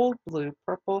of gold, blue,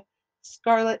 purple,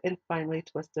 scarlet, and finely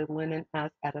twisted linen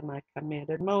as Adonai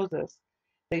commanded Moses.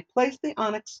 They placed the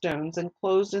onyx stones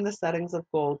enclosed in the settings of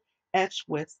gold, etched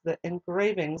with the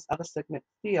engravings of a signet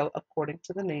seal according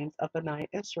to the names of Bnei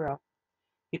Israel.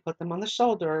 He put them on the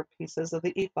shoulder pieces of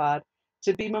the ephod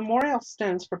to be memorial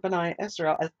stones for Bnei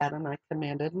Israel as Adonai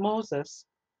commanded Moses.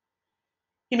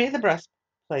 He made the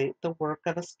breastplate the work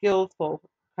of a skillful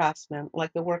craftsman,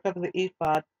 like the work of the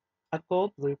ephod of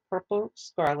gold, blue, purple,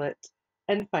 scarlet,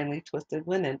 and finely twisted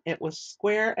linen. It was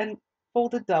square and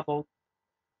folded double,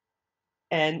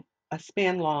 and a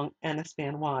span long and a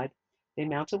span wide. They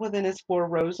mounted within its 4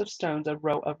 rows of stones a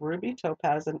row of ruby,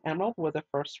 topaz, and emerald were the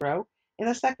first row. In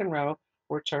the second row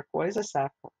were turquoise, a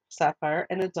sapphire,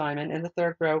 and a diamond. In the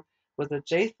third row was a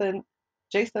jacinth,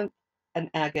 an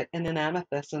agate, and an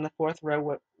amethyst. In the fourth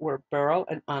row were beryl,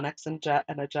 an onyx, and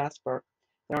a jasper.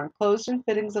 They were enclosed in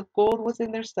fittings of gold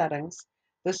within their settings.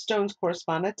 The stones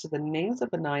corresponded to the names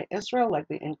of Bnei Israel, like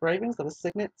the engravings of a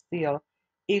signet seal,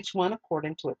 each one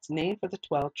according to its name for the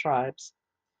 12 tribes.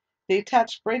 They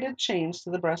attached braided chains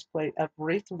to the breastplate of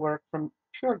wreath work from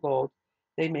pure gold.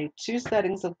 They made 2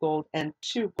 settings of gold and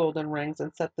 2 golden rings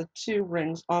and set the 2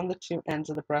 rings on the 2 ends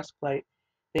of the breastplate.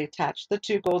 They attached the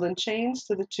 2 golden chains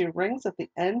to the 2 rings at the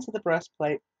ends of the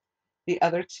breastplate. The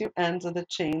other 2 ends of the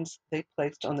chains they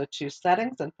placed on the 2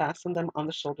 settings and fastened them on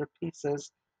the shoulder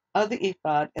pieces of the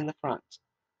ephod in the front.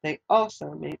 They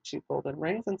also made 2 golden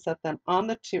rings and set them on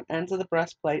the 2 ends of the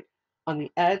breastplate on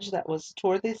the edge that was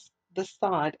toward the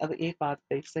side of the ephod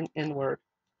facing inward.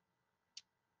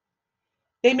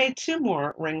 They made 2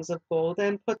 more rings of gold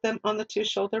and put them on the 2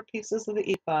 shoulder pieces of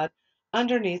the ephod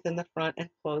underneath in the front and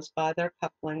close by their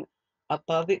coupling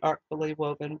above the artfully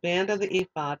woven band of the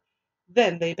ephod.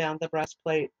 Then they bound the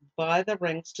breastplate by the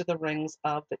rings to the rings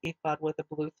of the ephod with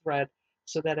a blue thread,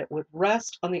 so that it would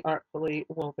rest on the artfully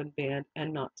woven band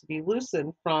and not to be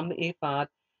loosened from the ephod,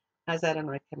 as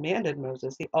Adonai commanded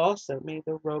Moses. He also made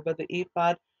the robe of the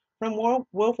ephod from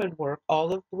woven work,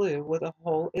 olive blue, with a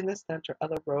hole in the center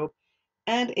of the robe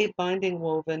and a binding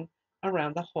woven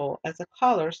around the hole as a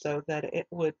collar so that it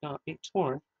would not be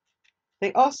torn.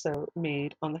 They also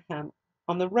made on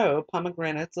the robe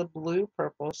pomegranates of blue,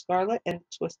 purple, scarlet, and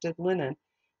twisted linen.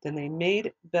 Then they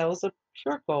made bells of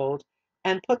pure gold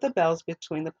and put the bells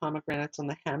between the pomegranates on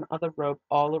the hem of the robe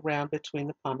all around between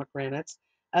the pomegranates,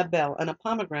 a bell and a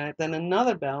pomegranate, then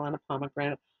another bell and a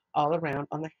pomegranate all around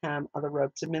on the hem of the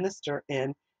robe to minister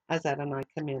in, as Adonai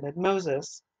commanded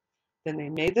Moses. Then they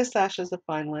made the sashes of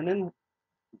fine linen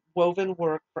woven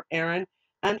work for Aaron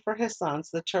and for his sons,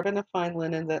 the turban of fine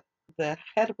linen, the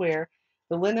headwear,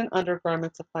 the linen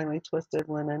undergarments of finely twisted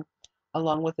linen,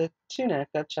 along with a tunic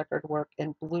of checkered work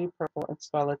in blue, purple, and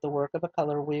scarlet, the work of a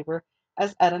color weaver,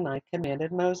 as Adonai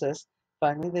commanded Moses.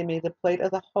 Finally, they made the plate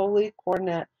of the holy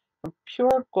coronet from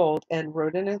pure gold and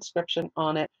wrote an inscription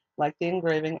on it like the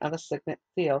engraving of a signet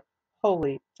seal,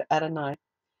 holy to Adonai.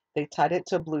 They tied it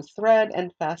to a blue thread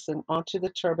and fastened onto the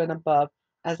turban above,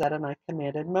 as Adonai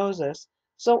commanded Moses.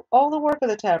 So all the work of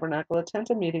the tabernacle, the tent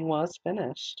of meeting, was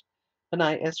finished.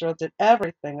 Bnei Israel did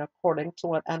everything according to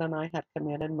what Adonai had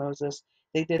commanded Moses.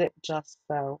 They did it just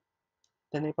so.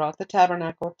 Then they brought the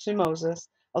tabernacle to Moses,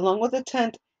 along with the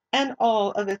tent and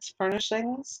all of its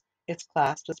furnishings, its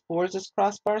clasps, its boards, its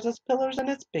crossbars, its pillars, and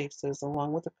its bases,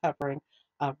 along with the covering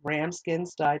of ram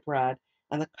skins dyed red,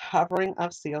 and the covering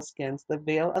of seal skins, the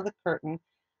veil of the curtain,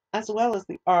 as well as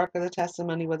the ark of the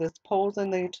testimony with its poles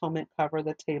and the atonement cover,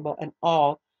 the table, and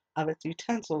all of its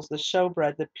utensils, the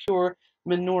showbread, the pure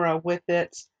menorah with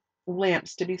its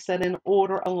lamps to be set in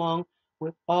order along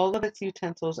with all of its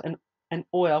utensils and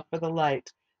oil for the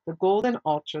light, the golden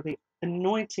altar, the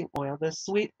anointing oil, the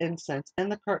sweet incense,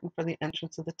 and the curtain for the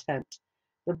entrance of the tent,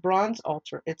 the bronze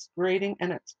altar, its grating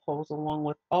and its poles, along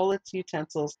with all its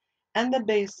utensils, and the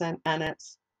basin and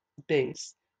its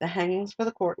base, the hangings for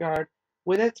the courtyard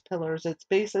with its pillars, its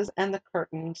bases, and the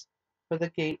curtains for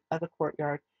the gate of the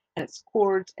courtyard, and its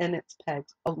cords and its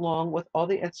pegs, along with all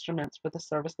the instruments for the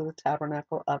service of the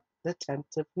tabernacle of the tent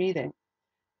of meeting,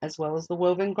 as well as the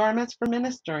woven garments for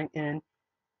ministering in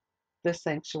the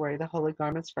sanctuary, the holy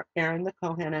garments for Aaron the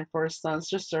Kohen and for his sons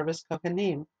to serve as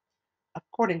Kohanim,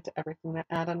 according to everything that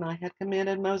Adonai had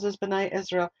commanded Moses. Bnei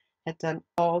Israel had done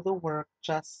all the work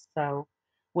just so.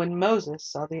 When Moses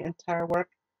saw the entire work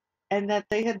and that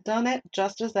they had done it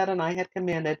just as Adonai had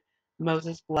commanded,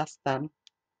 Moses blessed them.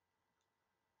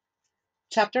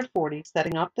 Chapter 40,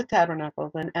 Setting up the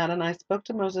tabernacle. Then Adonai spoke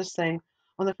to Moses, saying,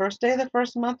 on the first day of the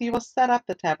first month you will set up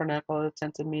the tabernacle of the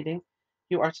tent of meeting.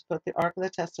 You are to put the ark of the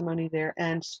testimony there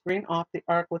and screen off the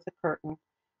ark with a curtain.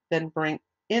 Then bring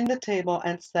in the table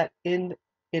and set in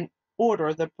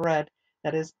order the bread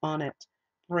that is on it.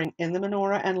 Bring in the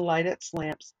menorah and light its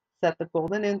lamps. Set the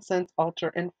golden incense altar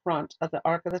in front of the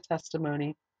ark of the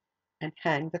testimony and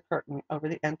hang the curtain over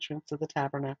the entrance of the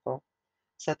tabernacle.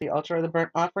 Set the altar of the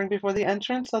burnt offering before the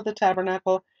entrance of the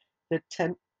tabernacle, the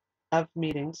tent of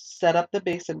meetings. Set up the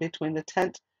basin between the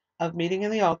tent of meeting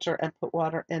and the altar and put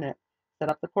water in it. Set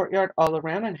up the courtyard all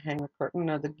around and hang the curtain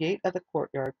near the gate of the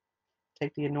courtyard.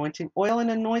 Take the anointing oil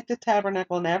and anoint the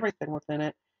tabernacle and everything within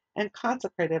it, and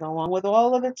consecrate it along with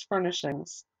all of its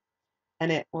furnishings,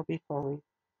 and it will be holy.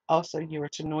 Also, you are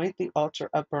to anoint the altar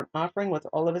of burnt offering with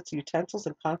all of its utensils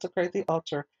and consecrate the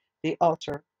altar. The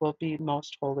altar will be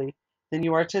most holy. Then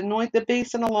you are to anoint the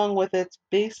basin along with its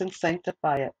base and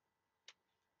sanctify it.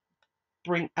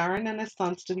 Bring Aaron and his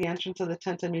sons to the entrance of the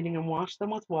tent of meeting and wash them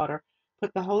with water.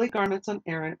 Put the holy garments on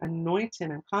Aaron, anoint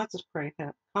him and consecrate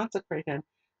him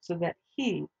so that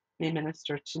he may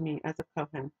minister to me as a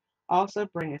Kohen. Also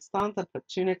bring his sons and put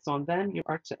tunics on them. You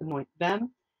are to anoint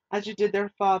them as you did their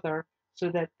father, so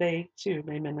that they too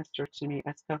may minister to me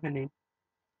as Kohanim.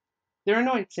 Their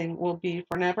anointing will be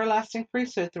for an everlasting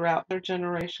priesthood throughout their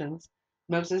generations.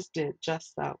 Moses did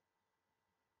just so,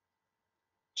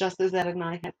 just as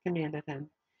Adonai had commanded him.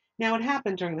 Now it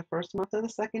happened during the first month of the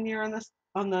second year on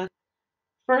the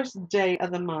first day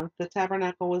of the month, the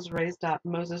tabernacle was raised up.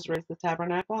 Moses raised the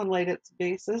tabernacle and laid its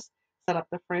bases, set up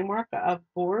the framework of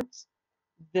boards.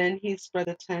 Then he spread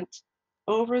the tent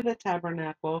over the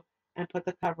tabernacle and put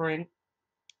the covering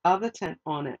of the tent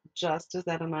on it, just as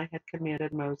Adonai had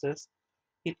commanded Moses.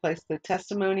 He placed the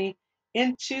testimony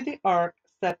into the ark,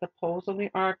 set the poles on the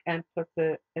ark, and put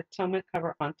the atonement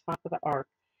cover on top of the ark.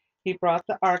 He brought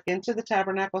the ark into the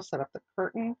tabernacle, set up the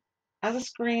curtain as a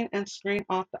screen, and screened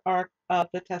off the ark of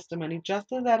the testimony,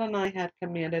 just as Adonai had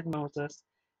commanded Moses.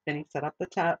 Then he set up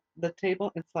the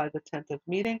table inside the tent of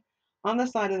meeting on the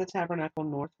side of the tabernacle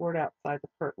northward outside the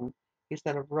curtain. He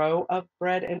set a row of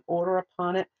bread in order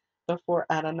upon it before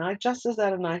Adonai, just as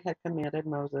Adonai had commanded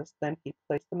Moses. Then he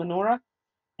placed the menorah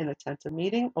in the tent of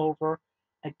meeting over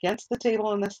against the table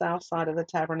on the south side of the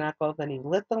tabernacle. Then he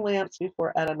lit the lamps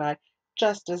before Adonai,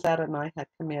 just as Adonai had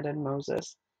commanded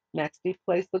Moses. Next he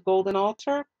placed the golden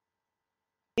altar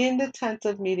in the tent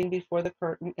of meeting before the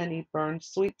curtain, and he burned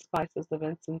sweet spices of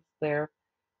incense there,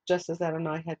 just as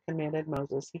Adonai had commanded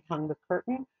Moses. He hung the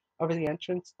curtain over the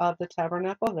entrance of the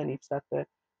tabernacle. Then he set the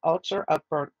altar of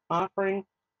burnt offering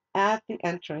at the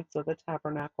entrance of the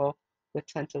tabernacle, the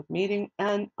tent of meeting,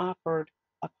 and offered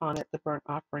upon it the burnt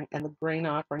offering and the grain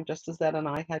offering, just as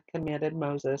Adonai had commanded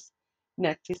Moses.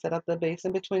 Next he set up the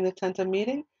basin between the tent of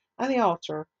meeting and the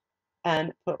altar,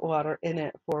 and put water in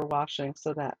it for washing,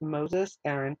 so that Moses,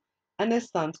 Aaron, and his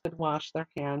sons could wash their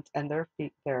hands and their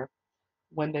feet there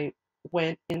when they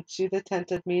went into the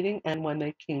tent of meeting, and when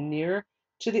they came near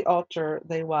to the altar,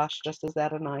 they washed just as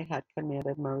Adonai had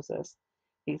commanded Moses.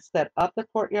 He set up the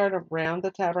courtyard around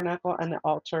the tabernacle and the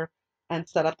altar, and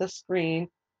set up the screen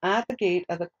at the gate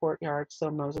of the courtyard.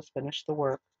 So Moses finished the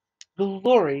work.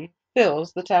 Glory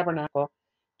fills the tabernacle.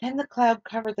 Then the cloud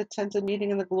covered the tent of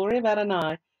meeting, and the glory of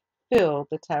Adonai filled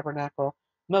the tabernacle.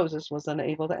 Moses was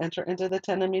unable to enter into the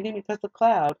tent of meeting because the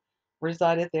cloud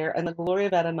resided there, and the glory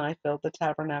of Adonai filled the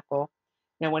tabernacle.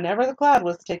 Now, whenever the cloud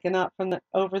was taken up from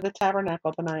over the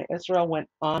tabernacle, Bnei Israel went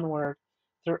onward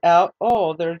throughout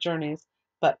all their journeys.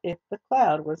 But if the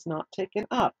cloud was not taken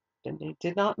up, then they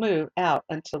did not move out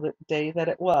until the day that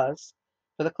it was.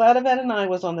 For the cloud of Adonai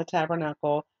was on the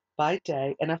tabernacle by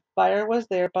day, and a fire was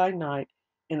there by night,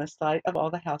 in the sight of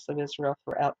all the house of Israel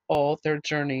throughout all their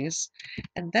journeys.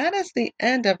 And that is the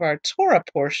end of our Torah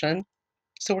portion.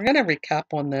 So we're going to recap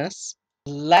on this.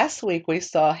 Last week we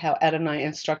saw how Adonai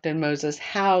instructed Moses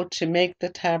how to make the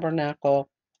tabernacle,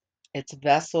 its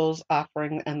vessels,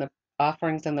 offerings and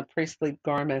the priestly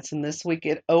garments. And this week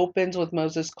it opens with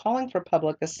Moses calling for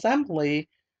public assembly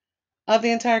of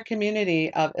the entire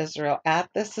community of Israel. At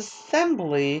this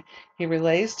assembly, he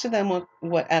relays to them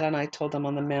what Adonai told them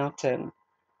on the mountain.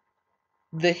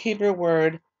 The Hebrew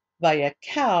word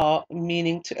VaYakhel,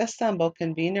 meaning to assemble,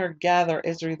 convene, or gather,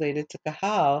 is related to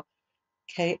kahal,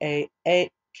 Kahal,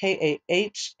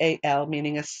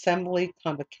 meaning assembly,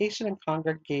 convocation, and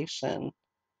congregation.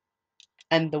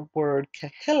 And the word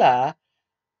kahila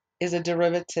is a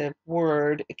derivative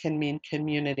word. It can mean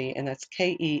community, and that's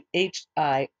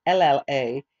Kehilla.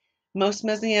 Most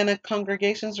Messianic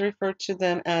congregations refer to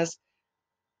them as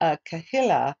a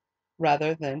kahila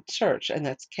rather than church, and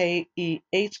that's Kehillah.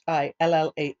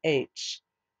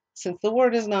 Since the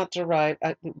word is not derived,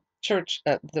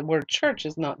 the word church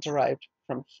is not derived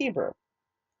from Hebrew.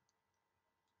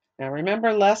 Now,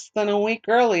 remember, less than a week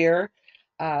earlier,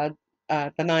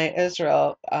 B'nai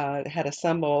Israel had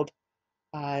assembled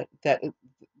that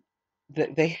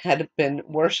they had been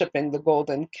worshiping the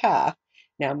golden calf.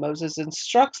 Now Moses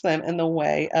instructs them in the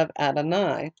way of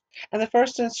Adonai. And the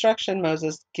first instruction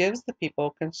Moses gives the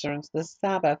people concerns the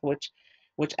Sabbath, which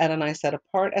Adonai set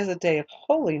apart as a day of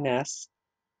holiness,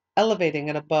 elevating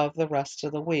it above the rest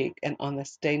of the week. And on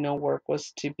this day no work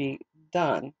was to be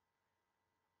done.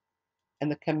 And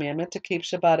the commandment to keep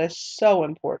Shabbat is so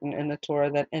important in the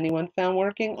Torah that anyone found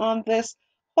working on this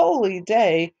holy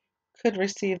day could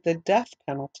receive the death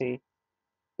penalty.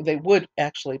 They would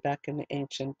actually back in the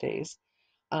ancient days.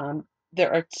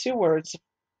 There are two words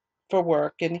for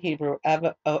work in Hebrew,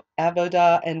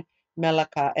 avodah and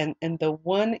melaka, and the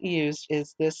one used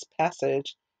is this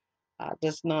passage.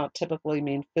 Does not typically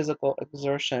mean physical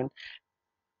exertion.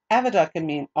 Avodah can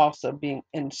mean also being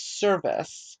in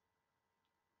service.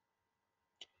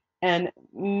 And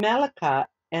Malakah,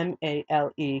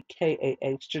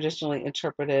 Malekah, traditionally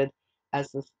interpreted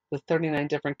as the 39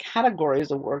 different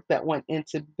categories of work that went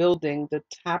into building the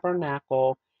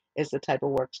tabernacle, is the type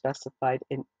of work specified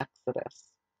in Exodus.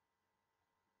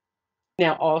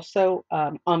 Now, also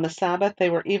on the Sabbath,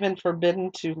 they were even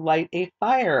forbidden to light a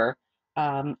fire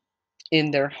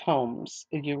in their homes.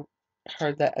 You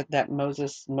heard that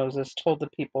Moses told the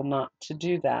people not to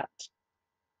do that.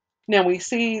 Now we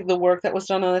see the work that was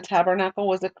done on the tabernacle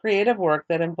was a creative work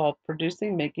that involved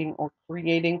producing, making, or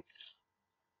creating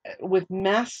with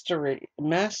mastery,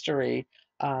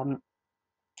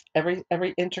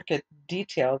 every intricate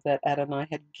detail that Adonai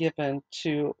had given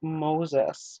to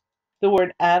Moses. The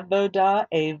word avodah,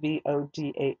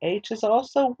 Avodah, is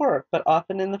also work, but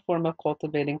often in the form of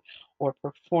cultivating or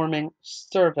performing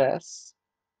service.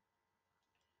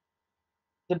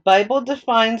 The Bible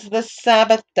defines the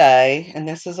Sabbath day, and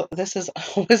this has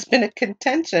always been a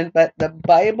contention, but the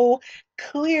Bible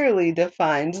clearly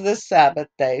defines the Sabbath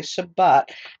day, Shabbat,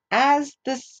 as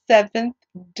the seventh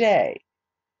day.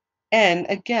 And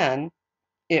again,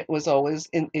 it was always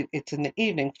it's in the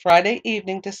evening, Friday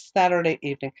evening to Saturday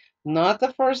evening, not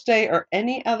the first day or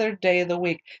any other day of the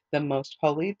week. The most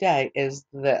holy day is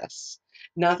this.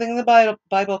 Nothing in the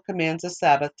Bible commands the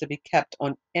Sabbath to be kept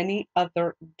on any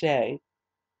other day.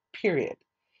 Period.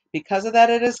 Because of that,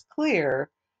 it is clear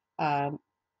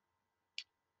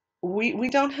we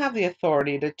don't have the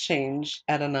authority to change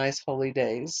Adonai's holy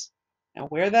days. Now,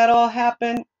 where that all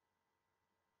happened,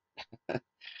 we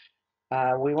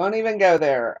won't even go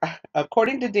there.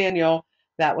 According to Daniel,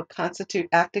 that would constitute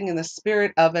acting in the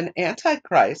spirit of an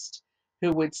antichrist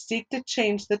who would seek to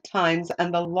change the times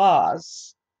and the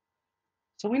laws.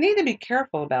 So we need to be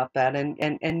careful about that,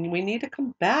 and we need to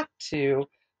come back to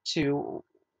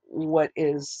what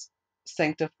is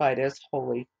sanctified as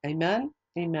holy. Amen.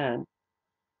 Amen.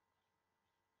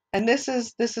 And this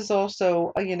is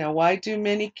also, why do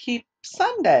many keep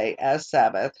Sunday as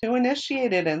Sabbath? Who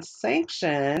initiated and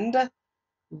sanctioned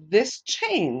this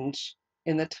change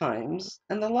in the times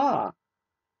and the law?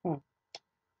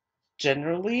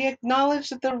 Generally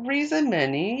acknowledge that the reason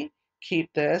many keep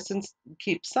this and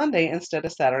keep Sunday instead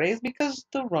of Saturday is because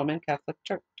the Roman Catholic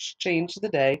Church changed the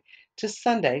day to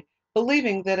Sunday,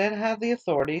 believing that it had the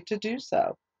authority to do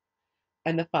so.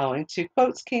 And the following two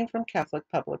quotes came from Catholic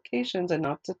publications, and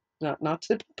not to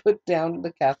put down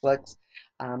the Catholics.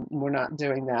 We're not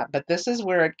doing that, but this is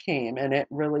where it came, and it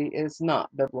really is not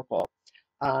biblical.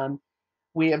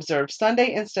 We observe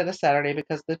Sunday instead of Saturday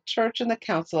because the Church and the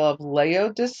Council of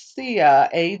Laodicea,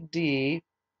 AD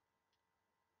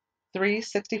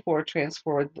 364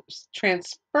 transferred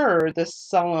the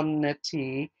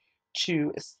solemnity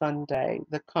to Sunday.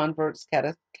 The Convert's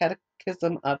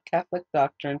Catechism of Catholic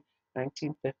Doctrine,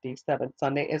 1957.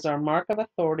 Sunday is our mark of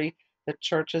authority. The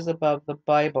Church is above the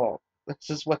Bible. This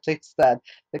is what they said.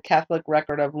 The Catholic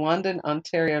Record of London,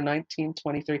 Ontario,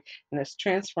 1923. And this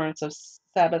transference of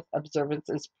Sabbath observance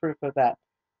is proof of that.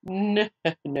 No,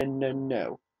 no, no,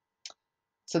 no.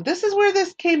 So this is where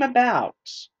this came about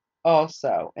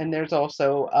also. And there's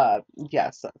also,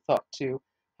 yes, thought to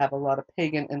have a lot of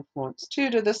pagan influence too,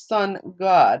 to the sun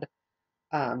god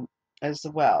um, as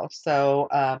well. So,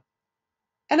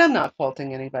 and I'm not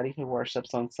faulting anybody who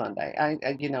worships on Sunday.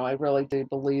 I really do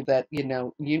believe that,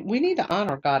 we need to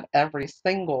honor God every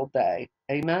single day.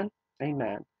 Amen.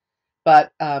 Amen.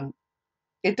 But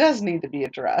it does need to be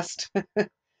addressed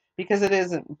because it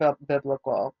isn't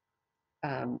biblical.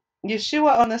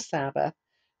 Yeshua on the Sabbath.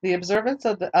 The observance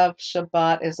of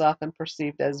Shabbat is often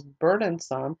perceived as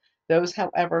burdensome. Those,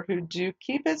 however, who do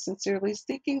keep it sincerely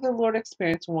seeking the Lord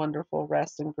experience wonderful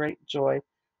rest and great joy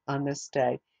on this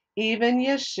day. Even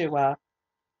Yeshua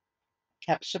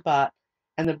kept Shabbat,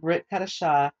 and the Brit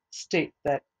Hadashah state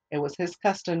that it was his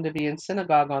custom to be in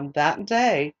synagogue on that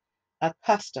day, a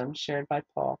custom shared by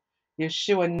Paul.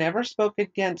 Yeshua never spoke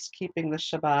against keeping the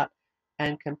Shabbat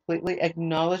and completely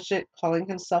acknowledged it, calling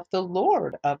himself the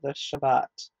Lord of the Shabbat.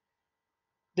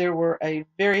 There were a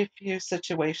very few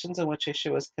situations in which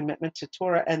Yeshua's commitment to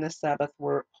Torah and the Sabbath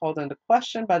were called into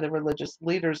question by the religious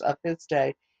leaders of his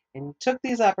day, and he took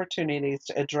these opportunities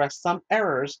to address some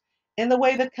errors in the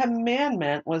way the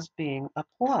commandment was being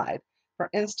applied. For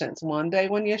instance, one day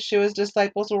when Yeshua's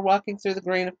disciples were walking through the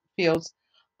grain fields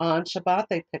on Shabbat,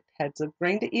 they picked heads of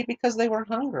grain to eat because they were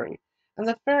hungry. And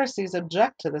the Pharisees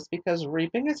object to this because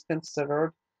reaping is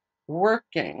considered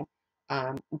working.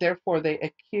 Therefore, they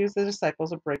accuse the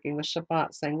disciples of breaking the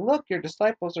Shabbat, saying, "Look, your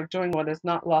disciples are doing what is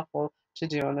not lawful to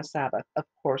do on the Sabbath." Of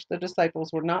course, the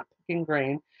disciples were not picking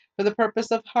grain for the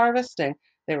purpose of harvesting.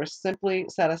 They were simply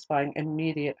satisfying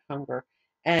immediate hunger.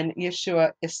 And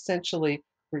Yeshua essentially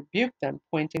rebuked them,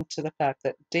 pointing to the fact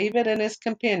that David and his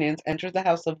companions entered the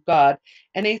house of God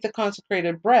and ate the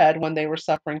consecrated bread when they were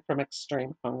suffering from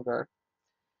extreme hunger.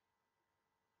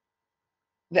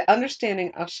 The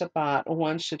understanding of Shabbat,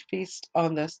 one should feast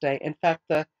on this day. In fact,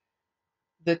 the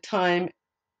time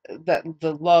that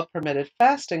the law permitted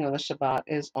fasting on the Shabbat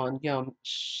is on Yom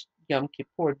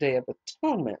Kippur, Day of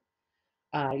Atonement.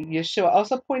 Yeshua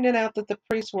also pointed out that the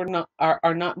priests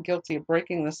are not guilty of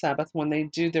breaking the Sabbath when they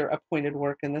do their appointed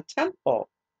work in the temple,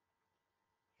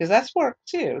 because that's work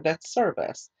too, that's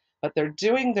service. But they're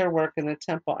doing their work in the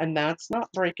temple, and that's not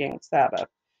breaking Sabbath.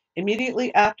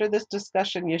 Immediately after this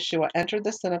discussion, Yeshua entered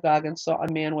the synagogue and saw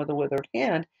a man with a withered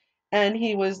hand, and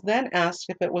he was then asked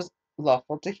if it was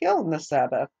lawful to heal on the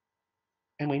Sabbath.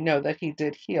 And we know that he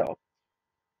did heal.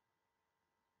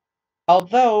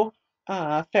 Although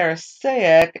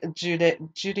Pharisaic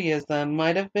Judaism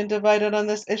might have been divided on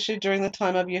this issue during the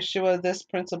time of Yeshua, this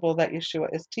principle that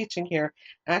Yeshua is teaching here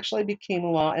actually became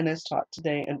law and is taught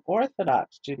today in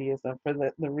Orthodox Judaism. For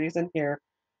the reason here,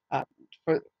 uh,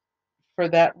 for for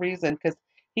that reason, because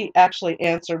he actually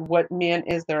answered, "What man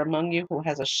is there among you who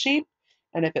has a sheep,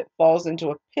 and if it falls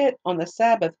into a pit on the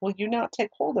Sabbath, will you not take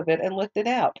hold of it and lift it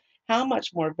out? How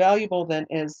much more valuable then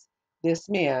is this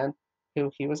man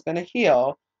who he was going to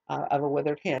heal of a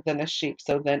withered hand than a sheep?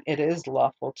 So then it is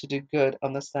lawful to do good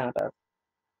on the Sabbath."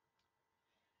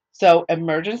 So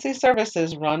emergency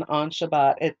services run on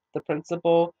Shabbat. It's the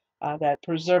principle that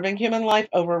preserving human life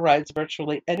overrides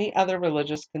virtually any other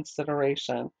religious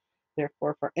consideration.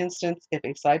 Therefore, for instance, if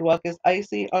a sidewalk is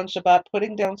icy on Shabbat,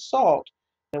 putting down salt,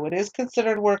 though it is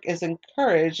considered work, is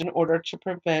encouraged in order to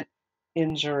prevent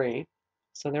injury.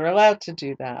 So they're allowed to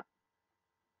do that.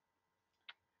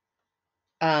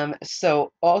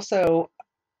 So also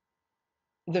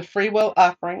the free will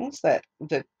offerings, that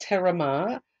the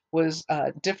terumah was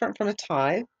different from a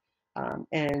tithe,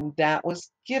 and that was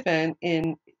given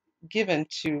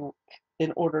to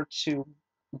in order to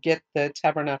get the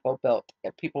tabernacle built.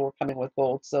 People were coming with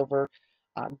gold, silver,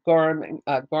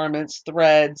 garments,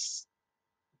 threads,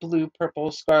 blue,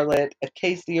 purple, scarlet,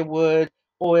 acacia wood,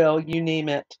 oil, you name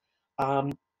it,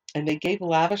 um, and they gave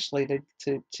lavishly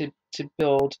to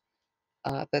build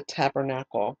the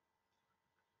tabernacle.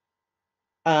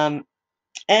 Um,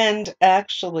 And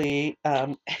actually,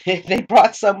 they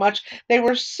brought so much. They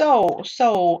were so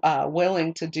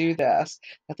willing to do this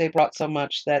that they brought so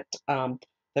much that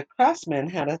the craftsmen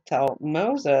had to tell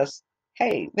Moses,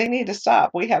 "Hey, they need to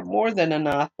stop. We have more than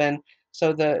enough." And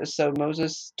so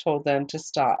Moses told them to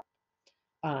stop.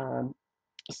 Um,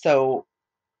 so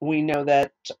we know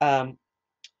that um,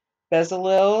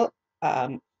 Bezalel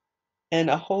and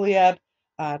Aholiab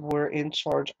were in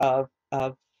charge of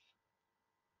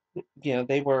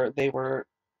they were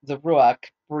the Ruach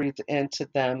breathed into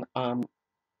them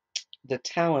the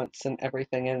talents and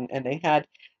everything, and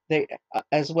they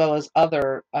as well as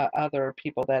other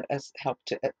people that has helped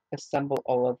to assemble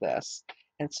all of this,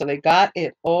 and so they got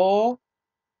it all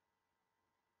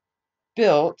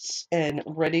built and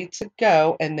ready to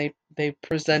go, and they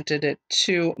presented it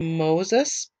to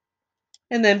Moses.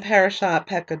 And then Parashat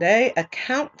Pekudei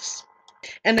accounts,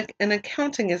 and an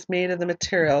accounting is made of the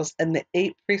materials, and the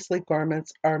 8 priestly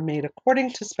garments are made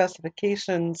according to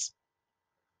specifications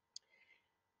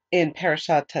in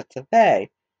Parashat Tetzaveh.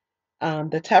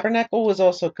 The tabernacle was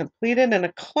also completed, and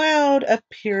a cloud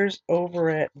appears over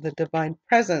it. The divine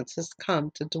presence has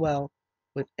come to dwell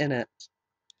within it.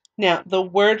 Now, the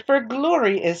word for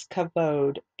glory is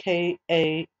kavod,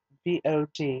 K-A-V-O-D.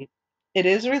 It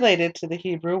is related to the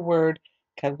Hebrew word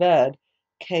kaved,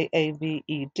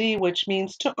 K-A-V-E-D, which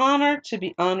means to honor, to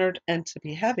be honored, and to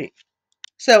be heavy.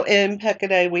 So in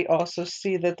Pekudei, we also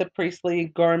see that the priestly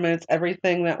garments,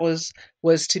 everything that was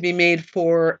to be made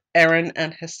for Aaron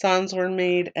and his sons were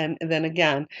made. And then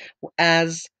again,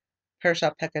 as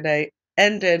Parashat Pekudei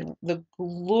ended, the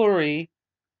glory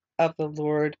of the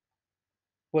Lord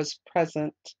was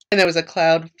present. And there was a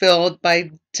cloud filled by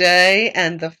day,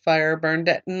 and the fire burned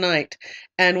at night.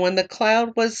 And when the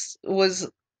cloud was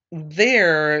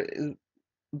there,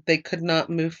 they could not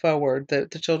move forward. The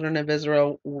children of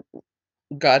Israel,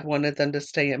 God wanted them to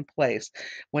stay in place.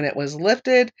 When it was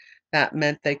lifted, that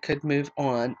meant they could move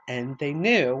on, and they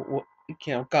knew,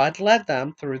 God led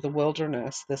them through the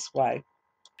wilderness this way.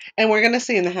 And we're going to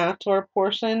see in the Haftorah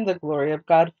portion, the glory of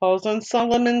God falls on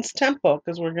Solomon's temple,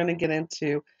 because we're going to get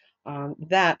into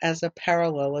that as a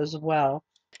parallel as well.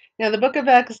 Now, the book of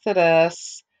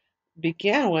Exodus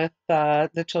began with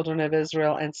the children of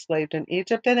Israel enslaved in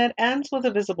Egypt, and it ends with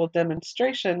a visible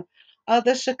demonstration of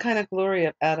the Shekinah glory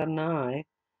of Adonai.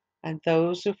 And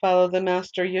those who follow the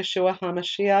Master Yeshua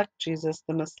HaMashiach, Jesus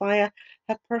the Messiah,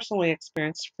 have personally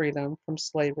experienced freedom from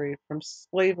slavery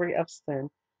of sin.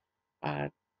 Uh,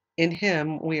 in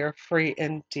Him, we are free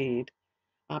indeed.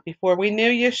 Before we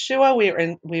knew Yeshua,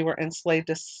 we were enslaved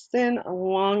to sin,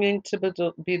 longing to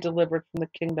be delivered from the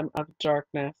kingdom of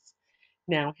darkness.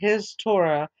 Now His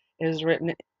Torah is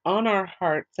written on our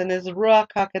hearts, and His Ruach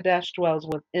HaKodesh dwells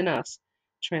within us,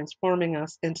 transforming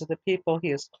us into the people He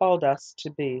has called us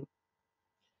to be.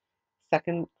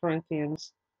 2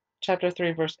 Corinthians chapter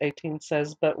 3, verse 18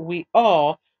 says, "But we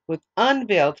all, with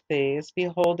unveiled face,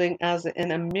 beholding as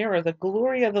in a mirror the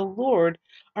glory of the Lord,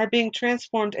 are being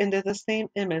transformed into the same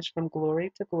image from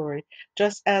glory to glory,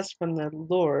 just as from the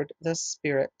Lord the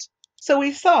Spirit." So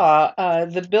we saw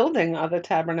the building of the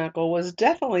tabernacle was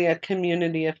definitely a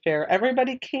community affair.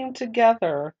 Everybody came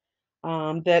together,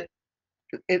 that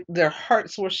their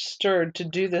hearts were stirred to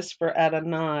do this for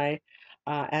Adonai,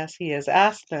 as He has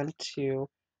asked them to,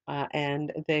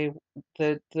 and they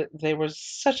were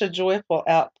such a joyful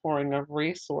outpouring of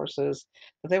resources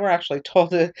that they were actually told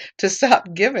to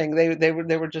stop giving. They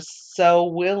were just so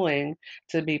willing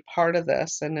to be part of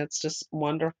this, and it's just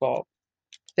wonderful.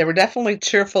 They were definitely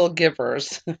cheerful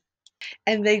givers.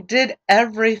 And they did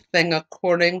everything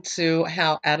according to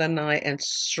how Adonai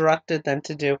instructed them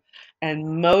to do.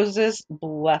 And Moses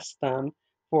blessed them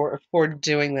for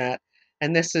doing that.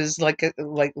 And this is like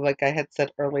I had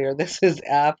said earlier, this is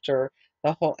after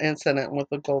the whole incident with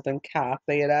the golden calf.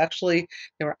 They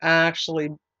were actually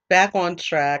back on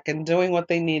track and doing what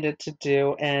they needed to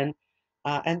do, and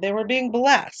they were being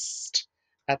blessed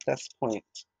at this point.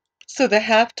 So the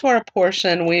Haftorah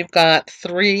portion, we've got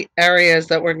 3 areas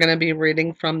that we're going to be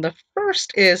reading from. The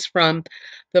first is from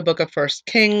the book of 1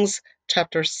 Kings,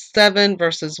 chapter 7,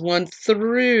 verses 1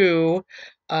 through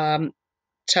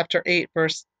chapter 8,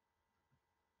 verse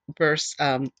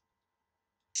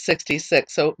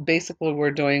 66. So basically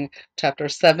we're doing chapter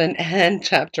 7 and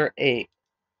chapter 8.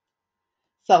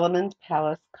 Solomon's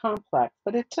palace complex.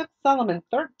 But it took Solomon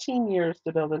 13 years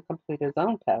to build and complete his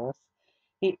own palace.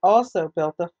 He also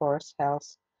built the forest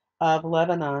house of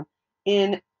Lebanon.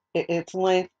 Its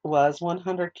length was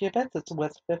 100 cubits, its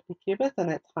width 50 cubits,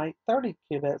 and its height 30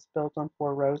 cubits, built on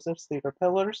 4 rows of cedar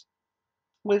pillars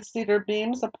with cedar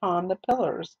beams upon the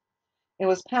pillars. It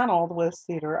was paneled with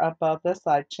cedar above the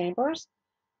side chambers,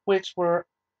 which were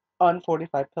on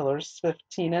 45 pillars,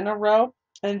 15 in a row,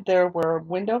 and there were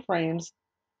window frames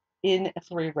in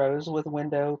 3 rows, with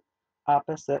window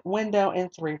opposite window in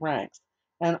 3 ranks.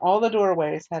 And all the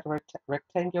doorways had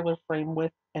rectangular frame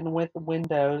with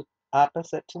windows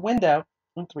opposite to window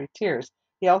in 3 tiers.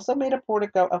 He also made a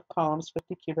portico of columns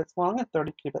 50 cubits long and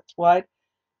 30 cubits wide,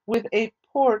 with a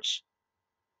porch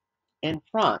in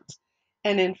front.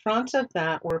 And in front of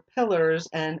that were pillars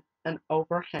and an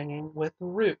overhanging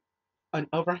roof.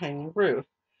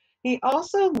 He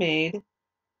also made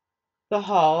the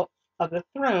hall of the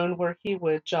throne where he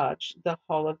would judge, the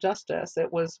hall of justice.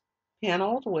 It was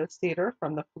paneled with cedar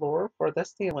from the floor for the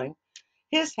ceiling.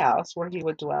 His house, where he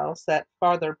would dwell, set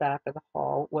farther back of the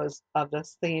hall, was of the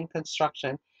same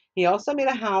construction. He also made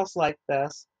a house like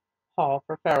this hall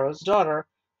for Pharaoh's daughter,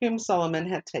 whom Solomon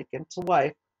had taken to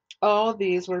wife. All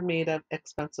these were made of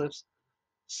expensive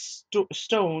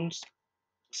stones,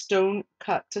 stone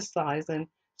cut to size and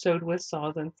sewed with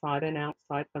saws inside and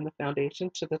outside from the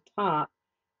foundation to the top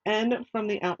and from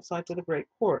the outside to the great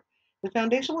court. The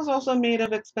foundation was also made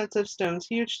of expensive stones,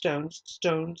 huge stones,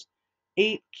 stones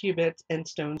 8 cubits and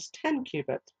stones 10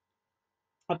 cubits.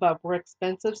 Above were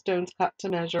expensive stones cut to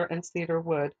measure and cedar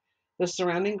wood. The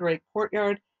surrounding great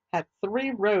courtyard had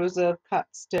 3 rows of cut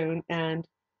stone and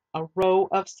a row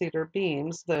of cedar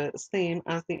beams, the same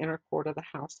as the inner court of the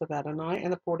house of Adonai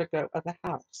and the portico of the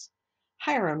house.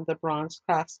 Hiram, the bronze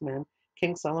craftsman,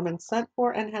 King Solomon sent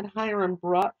for and had Hiram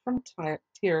brought from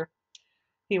Tyre.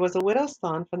 He was a widow's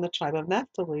son from the tribe of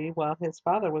Naphtali, while his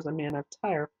father was a man of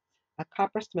Tyre, a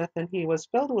coppersmith, and he was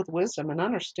filled with wisdom and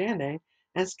understanding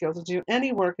and skill to do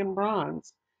any work in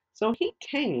bronze. So he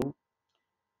came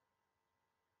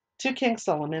to King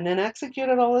Solomon and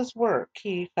executed all his work.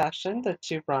 He fashioned the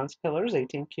 2 bronze pillars,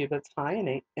 18 cubits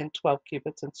high and 12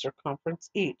 cubits in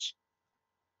circumference each.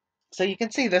 So you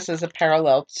can see this is a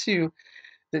parallel to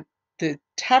the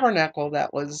tabernacle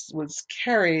that was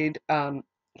carried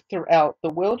throughout the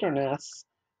wilderness.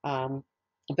 Um,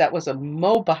 that was a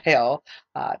mobile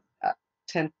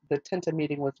tent. The tent of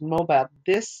meeting was mobile.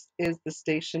 This is the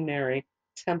stationary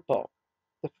temple,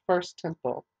 the first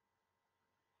temple.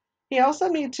 He also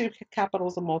made 2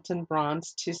 capitals of molten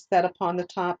bronze to set upon the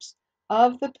tops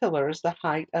of the pillars. The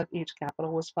height of each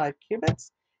capital was 5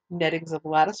 cubits. Nettings of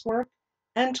lattice work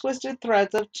and twisted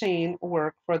threads of chain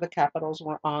work for the capitals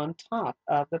were on top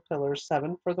of the pillars,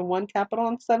 7 for the one capital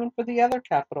and 7 for the other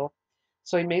capital.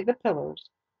 So he made the pillars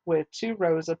with 2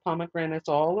 rows of pomegranates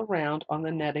all around on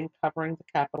the netting covering the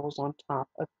capitals on top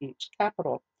of each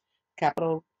capital.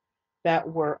 Capital that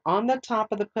were on the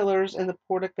top of the pillars in the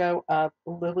portico of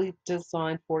lily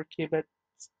design 4 cubits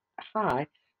high.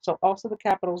 So also the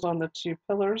capitals on the 2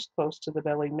 pillars close to the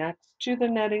belly next to the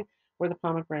netting were the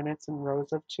pomegranates in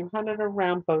rows of 200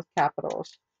 around both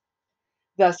capitals.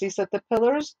 Thus he set the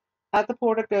pillars at the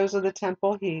porticos of the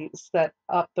temple. He set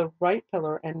up the right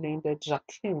pillar and named it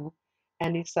Jachin,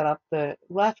 and he set up the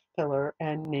left pillar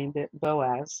and named it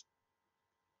Boaz.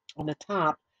 On the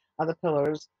top of the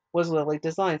pillars was lily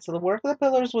design. So the work of the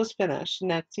pillars was finished.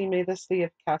 Next he made the sea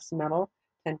of cast metal,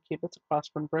 10 cubits across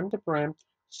from brim to brim,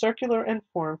 circular in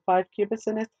form, 5 cubits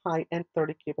in its height and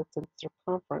 30 cubits in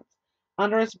circumference.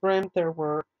 Under its brim there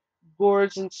were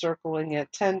gourds encircling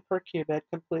it, 10 per cubit,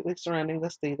 completely surrounding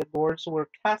the sea. The gourds were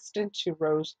cast in 2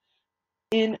 rows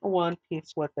in one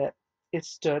piece with it. It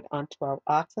stood on 12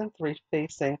 oxen, 3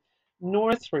 facing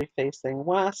north, 3 facing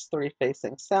west, 3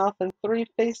 facing south, and 3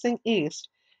 facing east,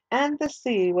 and the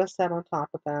sea was set on top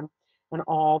of them, and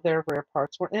all their rear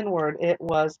parts were inward. It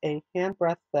was a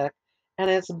handbreadth thick, and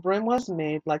its brim was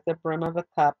made like the brim of a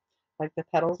cup, like the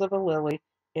petals of a lily.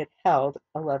 It held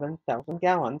 11,000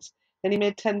 gallons. Then he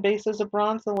made 10 bases of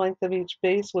bronze. The length of each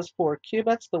base was 4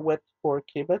 cubits, the width 4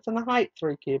 cubits, and the height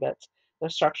 3 cubits. The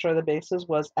structure of the bases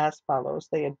was as follows.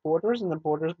 They had borders, and the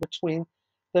borders between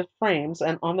the frames,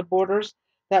 and on the borders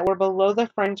that were below the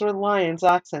frames were lions,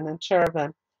 oxen, and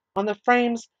cherubim. On the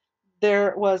frames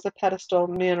there was a pedestal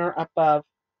manor above,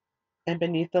 and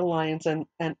beneath the lions and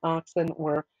oxen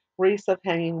were wreaths of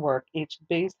hanging work. Each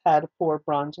base had 4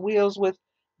 bronze wheels with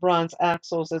bronze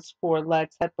axles. Its 4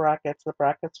 legs had brackets. The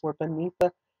brackets were beneath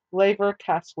the laver,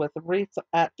 cast with wreaths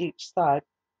at each side.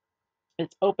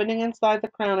 Its opening inside the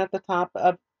crown at the top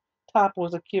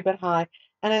was a cubit high,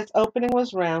 and its opening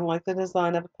was round like the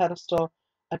design of a pedestal,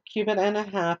 a cubit and a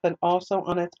half, and also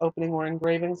on its opening were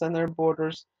engravings, and their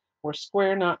borders were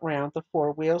square, not round. The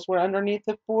 4 wheels were underneath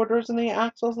the borders, and the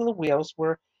axles of the wheels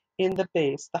were in the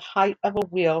base. The height of a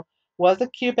wheel was a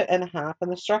cubit and a half,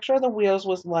 and the structure of the wheels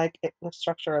was like the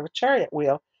structure of a chariot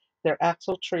wheel. Their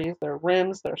axle trees, their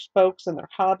rims, their spokes, and their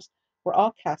hubs were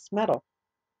all cast metal.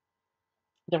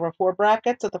 There were 4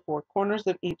 brackets at the 4 corners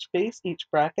of each base. Each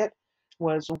bracket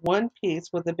was one piece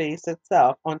with the base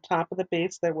itself. On top of the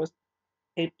base there was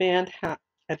a band half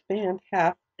a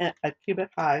cubit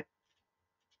high.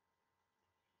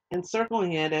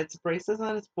 Encircling it, its braces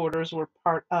and its borders were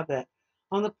part of it.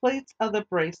 On the plates of the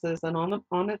braces and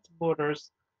on its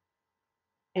borders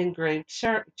engraved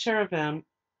cherubim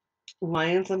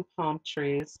lions and palm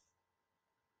trees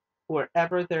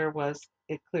wherever there was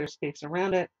a clear space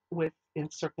around it with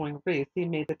encircling wreaths. He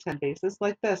made the 10 bases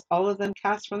like this, all of them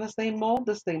cast from the same mold,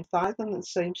 the same size, and the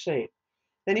same shape.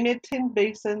 Then he made 10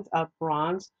 basins of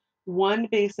bronze. One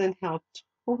basin held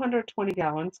 220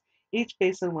 gallons. Each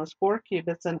basin was 4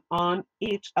 cubits, and on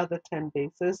each of the 10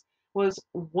 bases was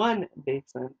one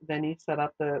basin. Then he set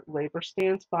up the laver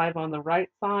stands, 5 on the right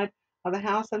side of the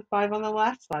house and 5 on the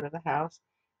left side of the house,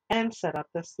 and set up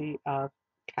the seat of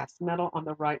cast metal on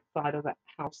the right side of the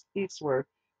house eastward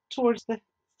towards the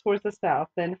towards the south.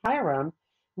 Then Hiram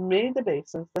made the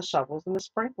basins, the shovels, and the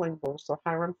sprinkling bowls. So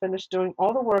Hiram finished doing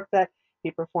all the work that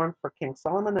he performed for King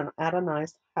Solomon and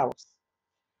Adonai's house.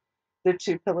 The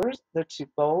 2 pillars, the 2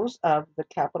 bowls of the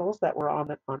capitals that were on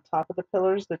top of the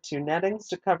pillars, the 2 nettings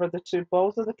to cover the 2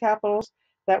 bowls of the capitals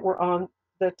that were on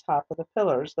the top of the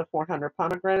pillars, the 400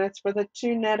 pomegranates for the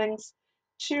 2 nettings,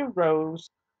 2 rows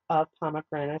of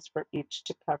pomegranates for each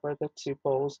to cover the 2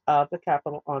 bowls of the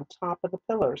capital on top of the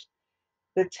pillars,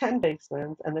 the 10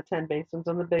 basins and the 10 basins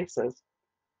on the bases,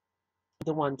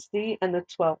 the 1 sea and the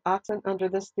 12 oxen under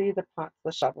the sea, the pots,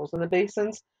 the shovels, and the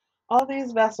basins. All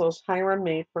these vessels Hiram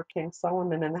made for King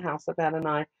Solomon in the house of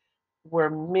Adonai were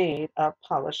made of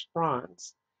polished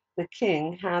bronze. The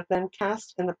king had them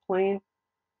cast in the plain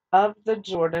of the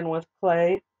Jordan with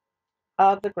clay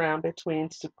of the ground between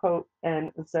Sukkot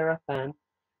and Zarephath.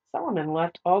 Solomon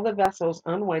left all the vessels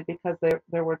unweighed because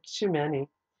there were too many.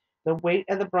 The weight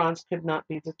of the bronze could not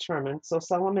be determined, so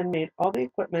Solomon made all the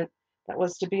equipment that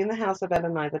was to be in the house of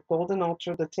Adonai, the golden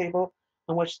altar, the table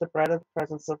on which the bread of the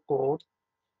presence of gold,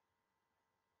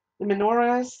 the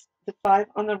menorahs, the 5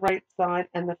 on the right side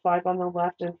and the 5 on the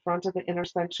left in front of the inner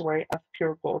sanctuary of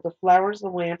pure gold, the flowers, the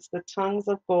lamps, the tongues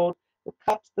of gold, the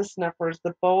cups, the snuffers,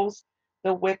 the bowls,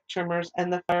 the wick trimmers,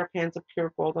 and the fire pans of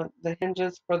pure gold, and the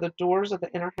hinges for the doors of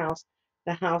the inner house,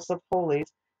 the house of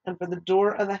holies, and for the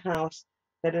door of the house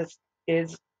that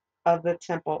is of the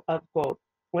temple of gold.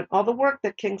 When all the work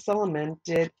that King Solomon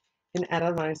did in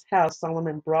Adonai's house,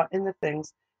 Solomon brought in the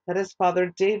things that his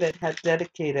father David had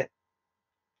dedicated,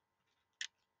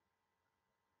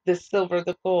 the silver,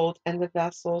 the gold, and the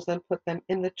vessels, and put them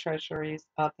in the treasuries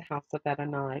of the house of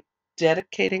Adonai,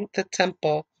 dedicating the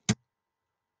temple.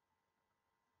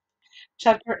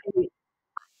 Chapter 8.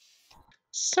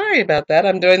 Sorry about that.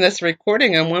 I'm doing this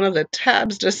recording and one of the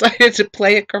tabs decided to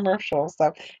play a commercial.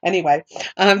 So anyway,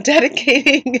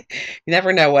 dedicating, you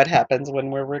never know what happens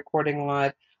when we're recording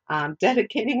live.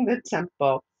 Dedicating the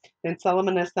temple. Then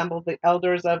Solomon assembled the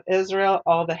elders of Israel,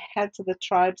 all the heads of the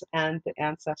tribes and the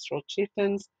ancestral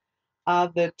chieftains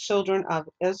of the children of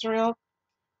Israel,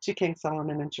 to King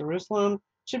Solomon in Jerusalem,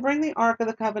 to bring the ark of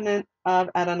the covenant of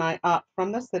Adonai up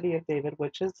from the city of David,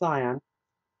 which is Zion.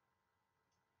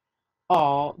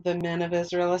 All the men of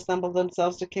Israel assembled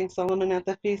themselves to King Solomon at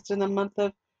the feast in the month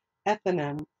of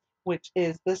Ethanim, which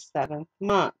is the 7th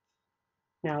month.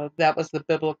 Now, that was the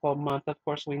biblical month. Of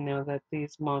course, we know that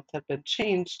these months have been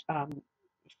changed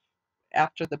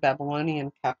after the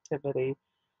Babylonian captivity.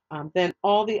 Then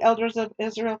all the elders of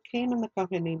Israel came, and the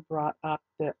Kohanim brought up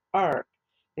the ark.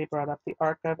 They brought up the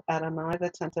ark of Adonai, the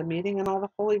tent of meeting, and all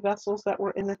the holy vessels that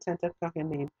were in the tent of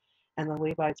Kohanim, and the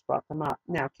Levites brought them up.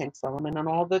 Now King Solomon and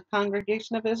all the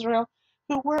congregation of Israel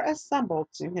who were assembled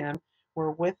to him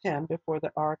were with him before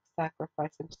the ark,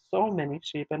 sacrificing so many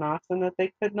sheep and oxen that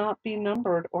they could not be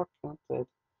numbered or counted.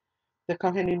 The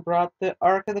Kohanim brought the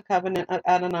ark of the covenant of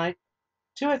Adonai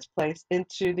to its place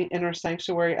into the inner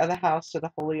sanctuary of the house, to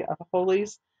the Holy of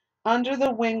Holies, under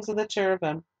the wings of the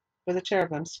cherubim. For the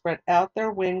cherubim spread out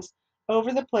their wings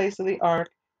over the place of the ark,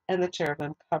 and the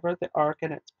cherubim covered the ark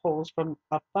and its poles from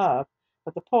above.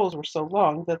 But the poles were so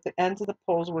long that the ends of the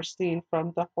poles were seen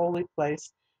from the holy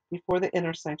place before the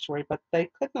inner sanctuary, but they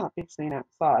could not be seen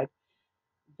outside.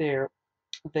 There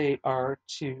they are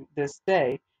to this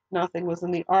day. Nothing was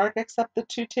in the ark except the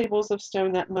 2 tables of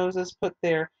stone that Moses put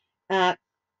there at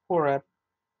Horeb,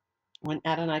 when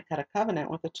Adonai cut a covenant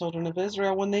with the children of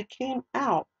Israel when they came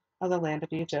out of the land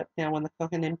of Egypt. Now, when the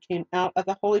Kohanim came out of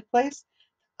the holy place,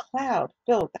 a cloud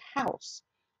filled the house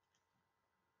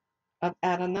of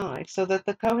Adonai, so that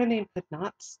the Kohanim could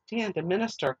not stand to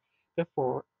minister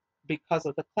before because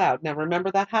of the cloud. Now,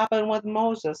 remember that happened with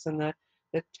Moses in the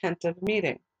tent of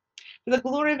meeting. For the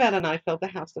glory of Adonai filled the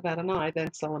house of Adonai.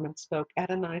 Then Solomon spoke.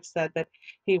 Adonai said that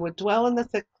he would dwell in the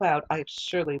thick cloud. I have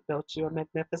surely built you a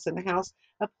magnificent house,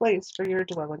 a place for your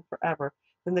dwelling forever.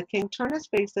 Then the king turned his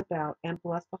face about and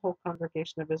blessed the whole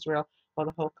congregation of Israel. While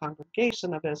the whole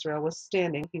congregation of Israel was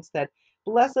standing, he said,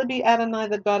 Blessed be Adonai,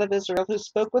 the God of Israel, who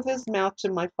spoke with his mouth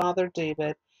to my father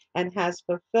David, and has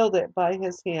fulfilled it by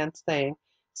his hand, saying,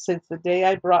 Since the day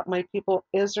I brought my people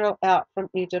Israel out from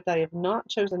Egypt, I have not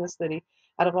chosen a city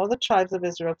out of all the tribes of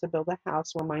Israel to build a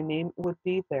house where my name would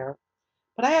be there.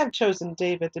 But I have chosen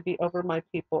David to be over my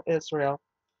people Israel.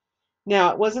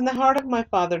 Now it was in the heart of my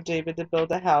father David to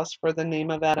build a house for the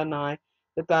name of Adonai,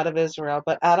 the God of Israel.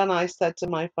 But Adonai said to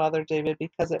my father David,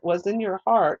 because it was in your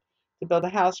heart to build a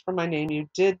house for my name, you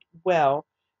did well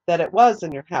that it was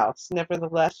in your house.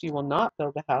 Nevertheless, you will not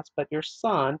build a house, but your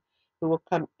son, who will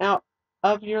come out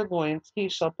of your loins, he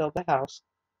shall build a house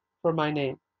for my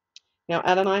name. Now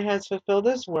Adonai has fulfilled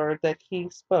his word that he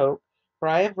spoke, for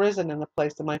I have risen in the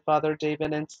place of my father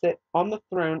David and sit on the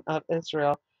throne of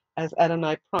Israel, as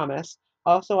Adonai promised.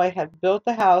 Also I have built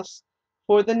the house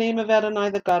for the name of Adonai,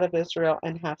 the God of Israel,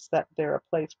 and have set there a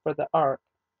place for the ark,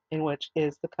 in which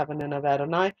is the covenant of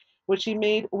Adonai, which he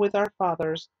made with our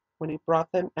fathers when he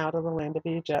brought them out of the land of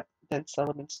Egypt. Then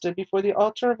Solomon stood before the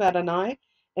altar of Adonai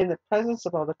in the presence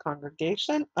of all the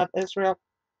congregation of Israel,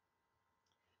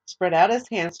 spread out his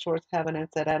hands towards heaven, and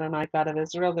said, Adonai, God of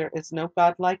Israel, there is no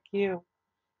God like you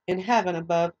in heaven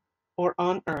above or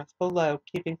on earth below,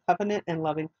 keeping covenant and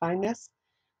loving kindness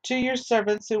to your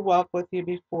servants who walk with you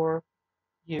before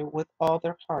you with all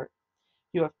their heart.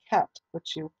 You have kept what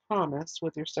you promised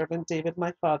with your servant David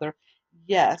my father.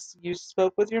 Yes, you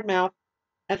spoke with your mouth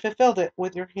and fulfilled it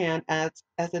with your hand as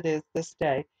it is this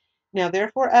day. Now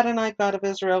therefore, Adonai, God of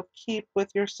Israel, keep with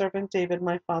your servant David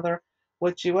my father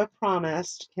what you have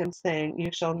promised him, saying, You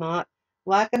shall not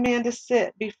lack a man to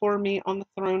sit before me on the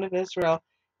throne of Israel,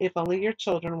 if only your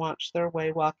children watch their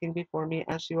way, walking before me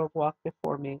as you have walked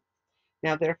before me.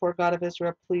 Now therefore, God of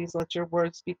Israel, please let your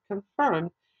words be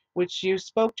confirmed, which you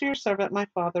spoke to your servant my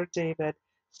father David.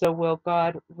 So will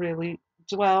God really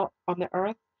dwell on the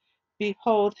earth?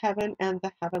 Behold, heaven and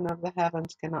the heaven of the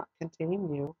heavens cannot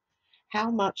contain you.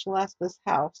 How much less this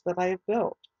house that I have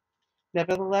built?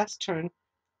 Nevertheless, turn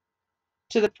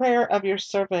to the prayer of your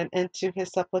servant and to his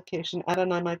supplication,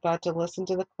 Adonai my God, to listen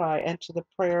to the cry and to the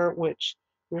prayer which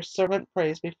your servant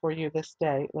prays before you this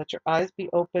day. Let your eyes be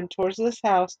open towards this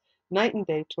house night and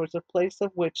day, towards the place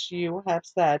of which you have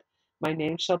said, My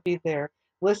name shall be there.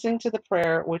 Listening to the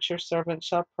prayer which your servant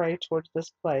shall pray towards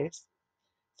this place.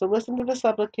 So listen to the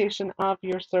supplication of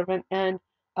your servant and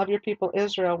of your people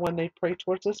Israel when they pray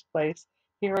towards this place,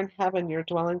 here in heaven, your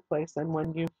dwelling place, and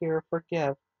when you hear,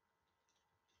 forgive.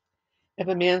 If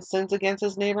a man sins against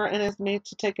his neighbor and is made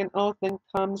to take an oath and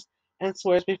comes and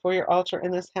swears before your altar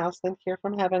in this house, then hear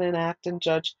from heaven and act and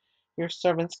judge your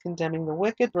servants, condemning the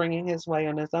wicked, bringing his way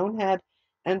on his own head,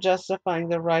 and justifying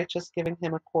the righteous, giving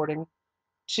him according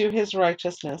to his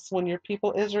righteousness. When your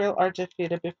people Israel are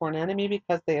defeated before an enemy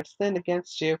because they have sinned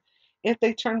against you, if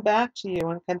they turn back to you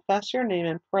and confess your name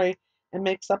and pray and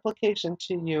make supplication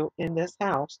to you in this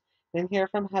house, then hear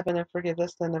from heaven and forgive the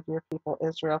sin of your people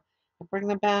Israel and bring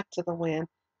them back to the land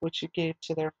which you gave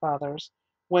to their fathers.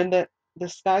 When the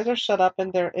skies are shut up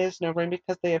and there is no rain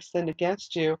because they have sinned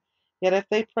against you, yet if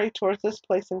they pray towards this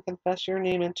place and confess your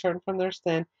name and turn from their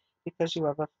sin because you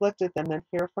have afflicted them, then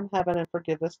hear from heaven and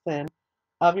forgive the sin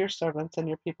of your servants and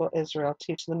your people Israel.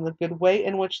 Teach them the good way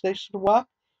in which they should walk,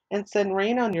 and send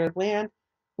rain on your land,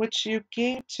 which you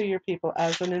gave to your people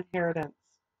as an inheritance.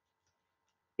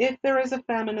 If there is a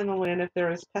famine in the land, if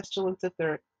there is pestilence, if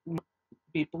there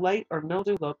be blight or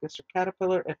mildew, locust or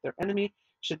caterpillar, if their enemy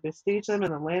should besiege them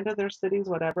in the land of their cities,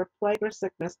 whatever plague or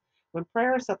sickness, when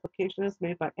prayer or supplication is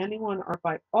made by anyone or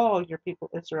by all your people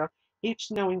Israel,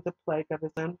 each knowing the plague of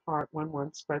his own heart, when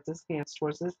one spreads his hands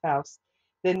towards his house,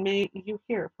 then may you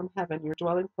hear from heaven, your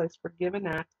dwelling place, forgive and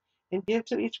act, and give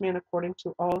to each man according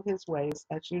to all his ways,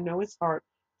 as you know his heart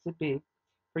to be.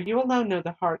 For you alone know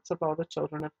the hearts of all the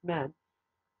children of men.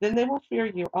 Then they will fear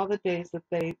you all the days that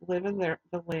they live in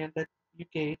the land that you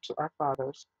gave to our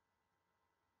fathers.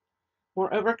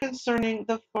 Moreover, concerning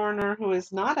the foreigner who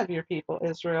is not of your people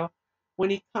Israel, when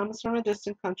he comes from a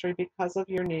distant country because of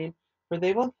your name, for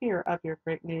they will hear of your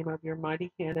great name, of your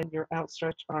mighty hand and your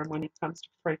outstretched arm when he comes to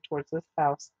pray towards this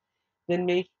house, then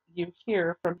may you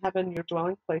hear from heaven your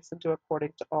dwelling place and do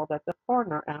according to all that the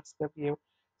foreigner asks of you.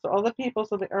 So all the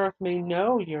peoples of the earth may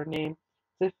know your name,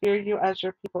 to fear you as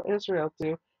your people Israel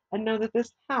do, and know that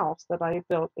this house that I have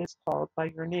built is called by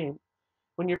your name.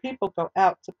 When your people go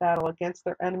out to battle against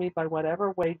their enemy by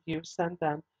whatever way you send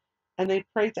them, and they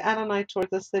pray to Adonai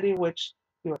towards the city which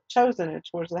you have chosen and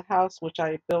towards the house which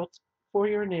I have built for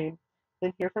your name,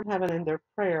 then hear from heaven in their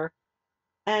prayer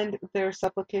and their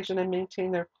supplication and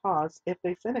maintain their cause if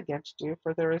they sin against you,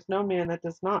 for there is no man that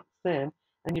does not sin,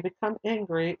 and you become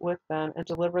angry with them and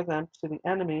deliver them to the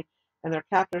enemy, and their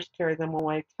captors carry them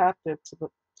away captive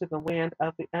to the land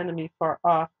of the enemy far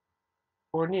off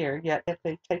or near. Yet if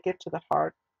they take it to the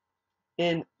heart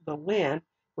in the land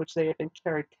which they have been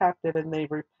carried captive, and they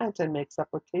repent and make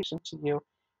supplication to you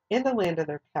in the land of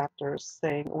their captors,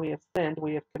 saying, We have sinned,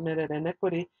 we have committed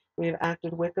iniquity, we have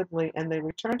acted wickedly, and they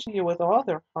return to you with all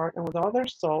their heart and with all their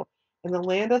soul in the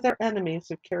land of their enemies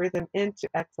who carry them into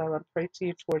exile, and pray to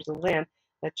you towards the land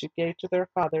that you gave to their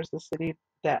fathers, the city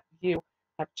that you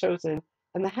have chosen,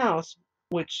 and the house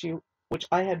which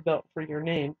I had built for your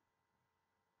name.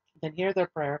 Then hear their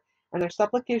prayer and their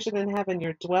supplication in heaven,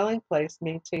 your dwelling place,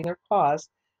 maintain their cause,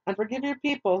 and forgive your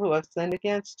people who have sinned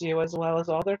against you, as well as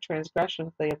all their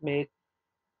transgressions they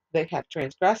have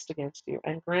transgressed against you,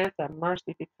 and grant them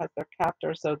mercy because their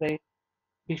captors, so they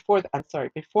before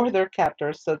their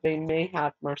captors, so they may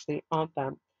have mercy on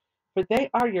them. For they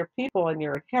are your people and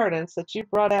your inheritance that you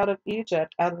brought out of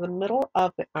Egypt, out of the middle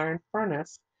of the iron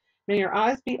furnace. May your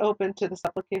eyes be open to the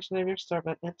supplication of your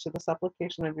servant and to the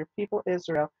supplication of your people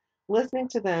Israel, listening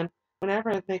to them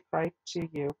whenever they cry to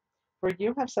you. For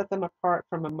you have set them apart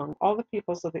from among all the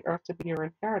peoples of the earth to be your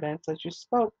inheritance, as you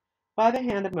spoke by the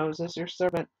hand of Moses your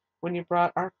servant, when you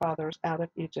brought our fathers out of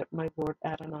Egypt, my Lord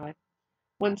Adonai.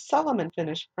 When Solomon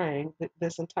finished praying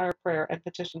this entire prayer and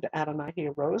petition to Adonai, he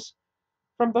arose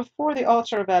from before the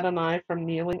altar of Adonai, from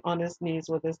kneeling on his knees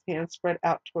with his hands spread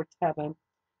out towards heaven.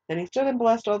 Then he stood and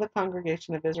blessed all the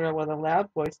congregation of Israel with a loud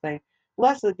voice, saying,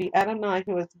 Blessed be Adonai,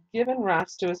 who has given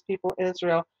rest to his people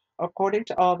Israel, according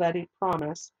to all that he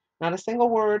promised. Not a single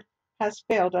word has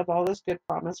failed of all his good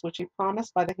promise, which he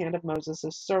promised by the hand of Moses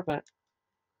his servant.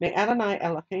 May Adonai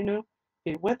Eloheinu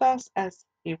be with us as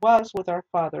he was with our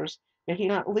fathers. May he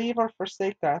not leave or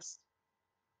forsake us.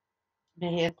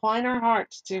 May he incline our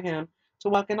hearts to him, to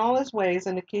walk in all his ways,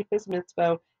 and to keep his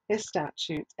mitzvot, his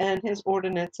statutes, and his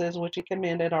ordinances, which he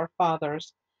commanded our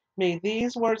fathers. May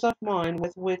these words of mine,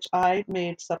 with which I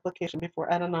made supplication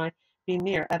before Adonai, be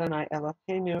near Adonai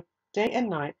Eloheinu day and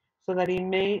night, so that he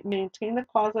may maintain the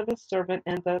cause of his servant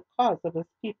and the cause of his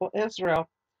people Israel,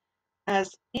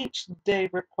 as each day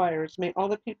requires. May all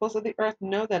the peoples of the earth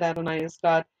know that Adonai is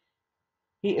God.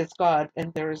 He is God,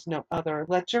 and there is no other.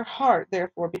 Let your heart,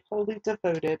 therefore, be wholly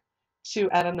devoted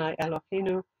to Adonai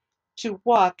Eloheinu, to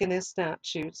walk in his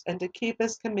statutes, and to keep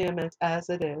his commandments as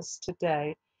it is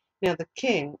today. Now the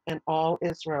king and all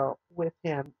Israel with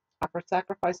him offered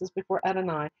sacrifices before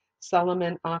Adonai.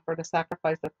 Solomon offered a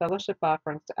sacrifice of fellowship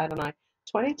offerings to Adonai,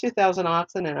 22,000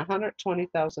 oxen and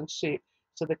 120,000 sheep.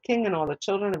 So the king and all the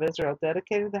children of Israel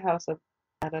dedicated the house of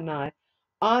Adonai.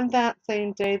 On that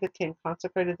same day the king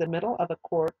consecrated the middle of the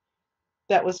court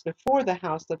that was before the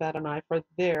house of Adonai, for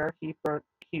there he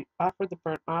offered the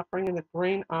burnt offering and the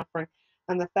grain offering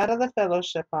and the fat of the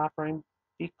fellowship offering,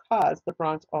 because the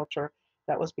bronze altar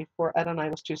that was before Adonai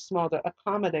was too small to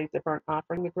accommodate the burnt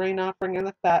offering, the grain offering, and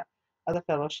the fat of the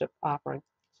fellowship offering.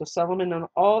 So Solomon and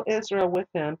all Israel with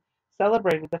him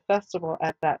celebrated the festival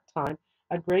at that time,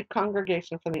 a great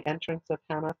congregation from the entrance of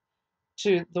Hamath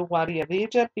to the Wadi of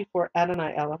Egypt before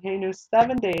Adonai Eloheinu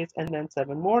 7 days, and then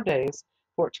 7 more days,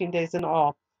 14 days in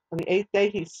all. On the 8th day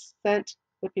he sent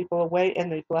the people away,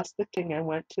 and they blessed the king and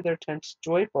went to their tents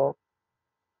joyful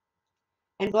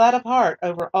and glad of heart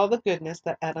over all the goodness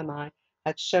that Adonai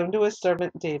had shown to his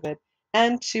servant David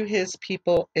and to his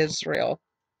people Israel.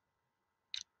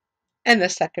 And the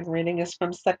second reading is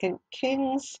from 2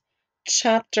 Kings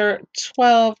chapter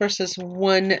 12, verses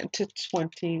 1 to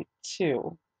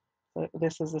 22.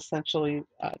 This is essentially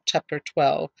chapter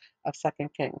 12 of 2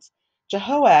 Kings.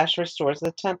 Jehoash restores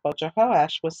the temple.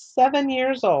 Jehoash was 7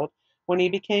 years old when he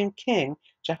became king.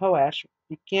 Jehoash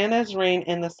began his reign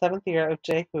in the 7th year of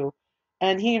Jehu,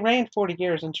 and he reigned 40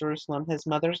 years in Jerusalem. His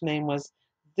mother's name was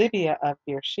Zibiah of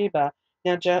Beersheba.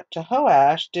 Now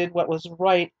Jehoash did what was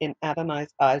right in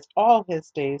Adonai's eyes all his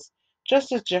days,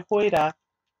 just as Jehoiada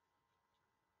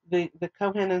the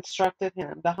Kohen instructed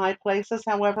him. The high places,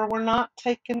 however, were not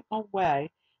taken away.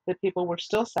 The people were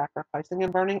still sacrificing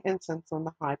and burning incense on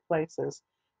the high places.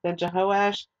 Then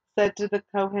Jehoash said to the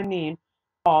Kohanim,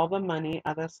 all the money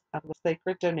of the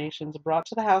sacred donations brought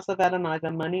to the house of Adonai,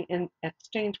 the money in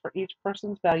exchange for each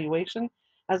person's valuation,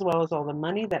 as well as all the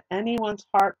money that anyone's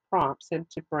heart prompts him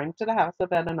to bring to the house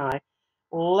of Adonai,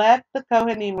 let the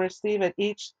Kohanim receive it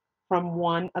each from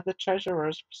one of the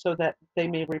treasurers, so that they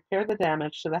may repair the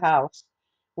damage to the house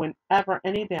whenever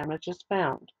any damage is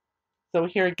found. So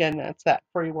here again, that's that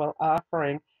free will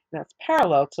offering. That's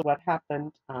parallel to what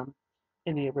happened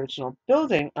in the original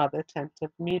building of the tent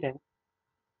of meeting.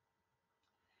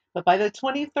 But by the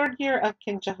 23rd year of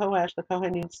King Jehoash, the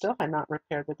Kohanim still had not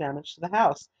repaired the damage to the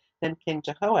house. Then King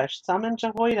Jehoash summoned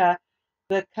Jehoiada,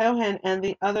 the Kohen, and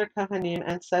the other Kohanim,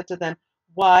 and said to them,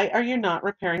 Why are you not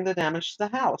repairing the damage to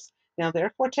the house? Now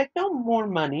therefore take no more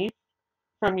money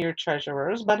from your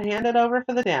treasurers, but hand it over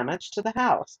for the damage to the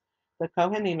house." The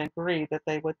Kohanim agreed that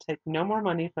they would take no more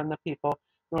money from the people,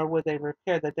 nor would they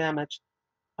repair the damage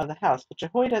of the house. But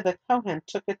Jehoiada the Kohen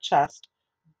took a chest,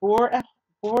 bored a,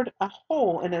 bored a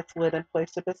hole in its lid, and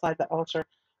placed it beside the altar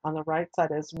on the right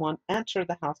side as one entered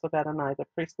the house of Adonai. The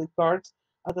priestly guards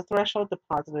of the threshold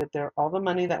deposited there all the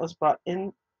money that was brought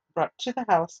to the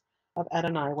house of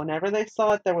Adonai. Whenever they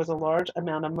saw it, there was a large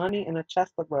amount of money in the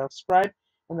chest. The royal scribe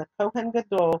and the Kohen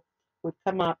Gadol would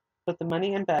come up, put the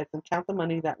money in bags, and count the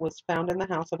money that was found in the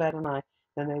house of Adonai.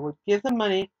 Then they would give the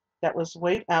money that was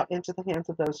weighed out into the hands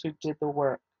of those who did the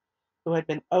work, who had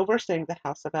been overseeing the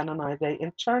house of Adonai. They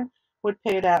in turn would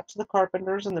pay it out to the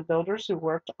carpenters and the builders who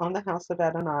worked on the house of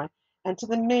Adonai, and to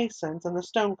the masons and the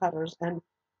stone cutters, and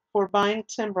for buying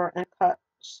timber and cut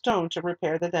stone to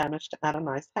repair the damage to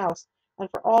Adonai's house, and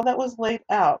for all that was laid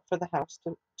out for the house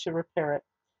to repair it.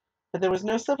 But there was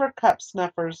no silver cups,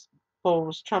 snuffers,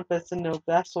 bowls, trumpets, and no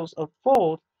vessels of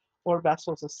gold or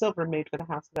vessels of silver made for the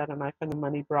house of Adonai from the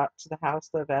money brought to the house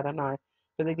of Adonai,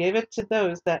 for they gave it to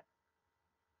those that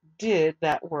did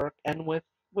that work, and with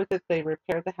it they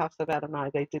repaired the house of Adonai.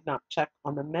 They did not check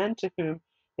on the men to whom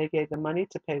they gave the money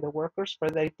to pay the workers, for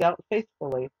they dealt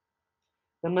faithfully.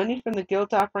 The money from the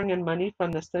guilt offering and money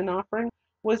from the sin offering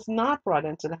was not brought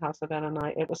into the house of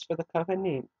Adonai. It was for the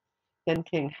Kohanim. Then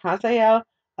King Hazael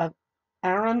of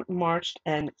Aram marched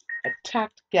and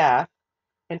attacked Gath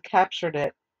and captured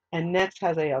it. And next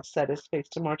Hazael set his face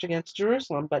to march against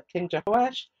Jerusalem. But King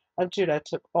Jehoash of Judah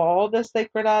took all the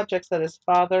sacred objects that his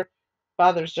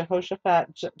fathers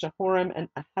Jehoshaphat, Jehoram, and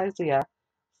Ahaziah,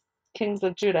 kings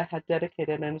of Judah, had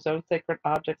dedicated, and his own sacred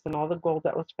objects, and all the gold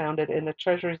that was found in the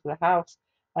treasuries of the house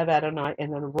of Adonai in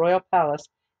the royal palace,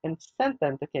 and sent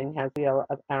them to King Hazael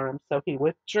of Aram. So he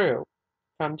withdrew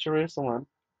from Jerusalem.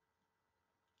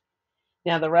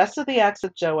 Now the rest of the acts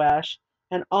of Joash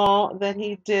and all that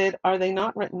he did, are they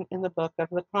not written in the book of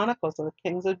the Chronicles of the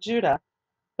kings of Judah?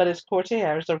 But his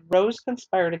courtiers arose,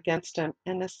 conspired against him,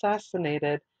 and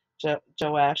assassinated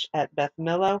Joash at Beth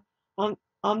Millo on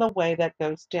the way that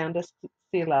goes down to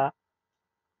Silla,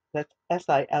 that's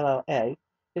Silla.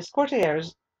 His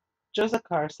courtiers,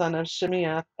 Josachar, son of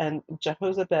Shimeath, and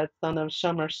Jehozabad, son of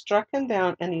Shomer, struck him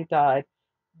down, and he died.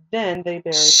 Then they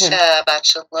buried him. Shabbat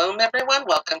Shalom, everyone.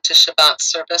 Welcome to Shabbat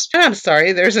service. And I'm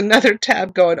sorry, there's another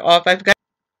tab going off. I've got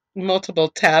multiple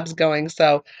tabs going,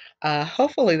 so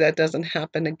hopefully that doesn't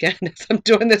happen again as I'm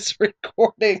doing this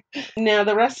recording. Now,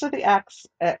 the rest of the acts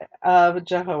of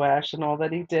Jehoash and all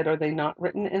that he did, are they not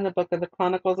written in the book of the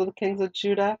Chronicles of the Kings of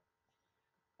Judah?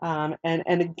 And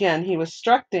again, he was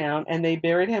struck down, and they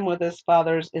buried him with his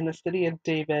fathers in the city of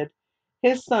David.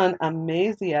 His son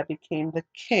Amaziah became the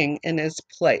king in his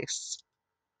place.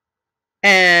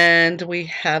 And we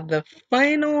have the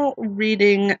final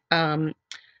reading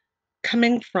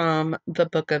coming from the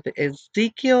book of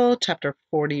Ezekiel, chapter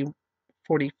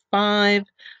 45,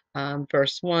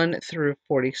 verse 1 through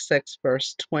 46,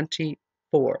 verse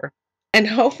 24. And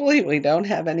hopefully we don't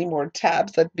have any more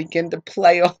tabs that begin to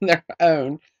play on their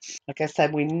own. Like I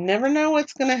said, we never know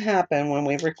what's going to happen when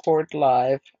we record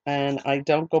live, and I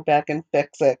don't go back and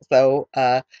fix it. So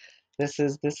this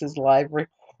is live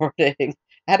recording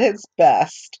at its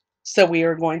best. So we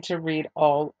are going to read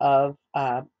all of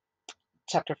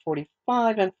chapter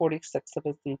 45 and 46 of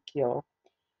Ezekiel.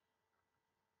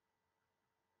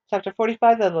 Chapter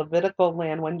 45, the Levitical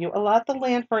land. When you allot the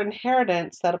land for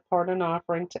inheritance, set apart an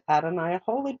offering to Adonai, a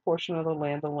holy portion of the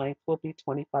land. The length will be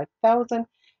 25,000,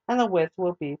 and the width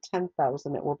will be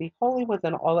 10,000. It will be holy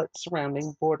within all its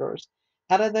surrounding borders.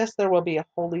 Out of this there will be a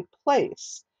holy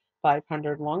place,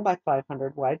 500 long by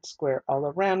 500 wide, square all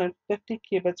around, and 50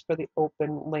 cubits for the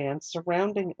open land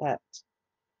surrounding it.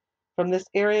 From this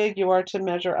area you are to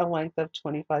measure a length of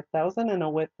 25,000 and a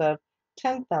width of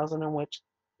 10,000, in which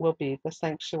will be the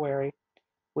sanctuary,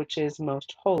 which is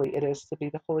most holy. It is to be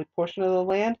the holy portion of the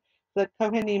land, the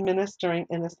Kohanim ministering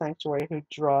in the sanctuary who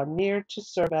draw near to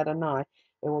serve Adonai.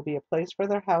 It will be a place for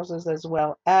their houses as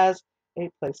well as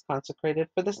a place consecrated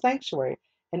for the sanctuary.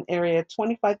 An area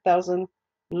 25,000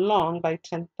 long by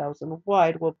 10,000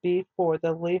 wide will be for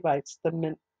the Levites,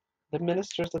 the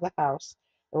ministers of the house.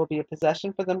 It will be a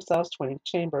possession for themselves, 20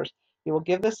 chambers. You will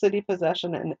give the city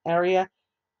possession an area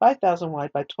 5,000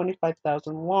 wide by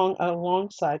 25,000 long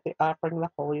alongside the offering of the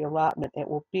holy allotment. It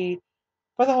will be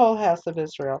for the whole house of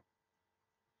Israel.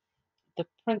 The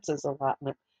prince's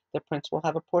allotment. The prince will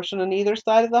have a portion on either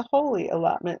side of the holy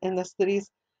allotment in the city's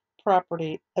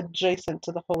property adjacent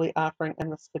to the holy offering,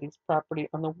 and the city's property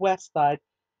on the west side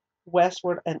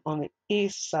westward, and on the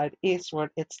east side eastward.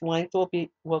 Its length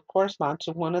will correspond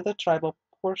to one of the tribal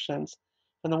portions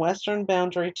From the western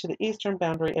boundary to the eastern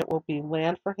boundary, it will be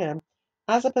land for him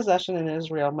as a possession in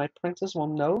Israel. My princes will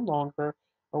no longer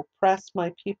oppress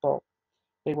my people.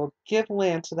 They will give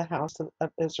land to the house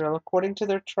of Israel according to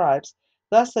their tribes.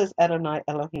 Thus says Adonai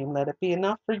Elohim, let it be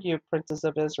enough for you, princes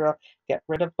of Israel. Get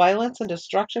rid of violence and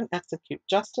destruction, execute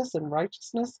justice and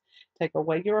righteousness, take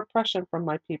away your oppression from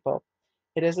my people.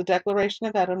 It is a declaration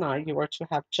of Adonai. You are to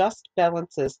have just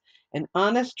balances, an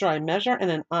honest dry measure and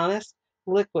an honest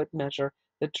liquid measure.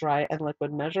 The dry and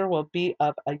liquid measure will be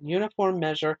of a uniform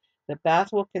measure. The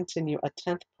bath will continue a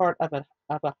tenth part of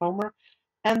a homer,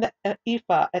 and the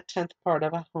ephah a tenth part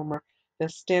of a homer. The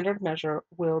standard measure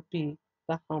will be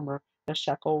the homer. The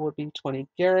shekel will be 20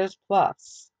 gerahs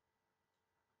plus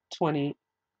 20,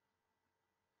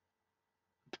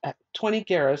 20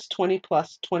 gerahs, 20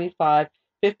 plus 25,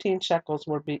 15 shekels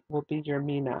will be your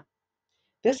mina.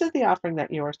 This is the offering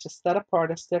that you are to set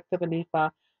apart: a sixth of an ephah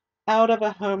out of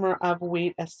a homer of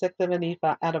wheat, a sixth of an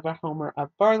ephah out of a homer of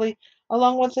barley,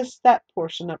 along with a set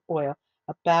portion of oil,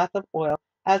 a bath of oil,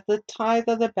 as the tithe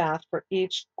of the bath for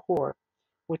each quart,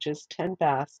 which is 10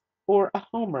 baths, or a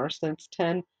homer, since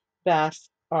 10 baths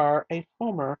are a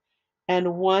homer,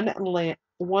 and one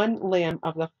lamb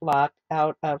of the flock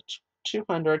out of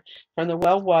 200 from the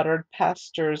well-watered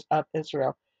pastures of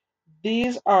Israel.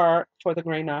 These are for the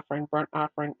grain offering, burnt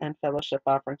offering, and fellowship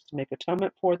offerings to make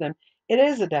atonement for them. It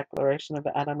is a declaration of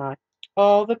Adonai.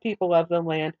 All the people of the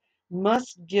land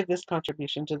must give this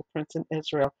contribution to the prince in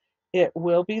Israel. It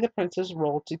will be the prince's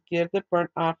role to give the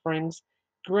burnt offerings,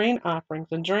 grain offerings,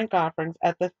 and drink offerings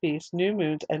at the feast, new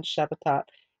moons, and Shabbatot.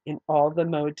 In all the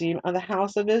Moedim of the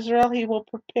house of Israel, he will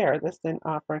prepare the sin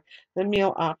offering, the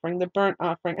meal offering, the burnt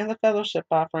offering, and the fellowship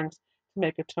offerings to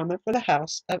make atonement for the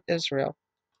house of Israel.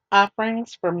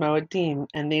 Offerings for Moedim,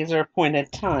 and these are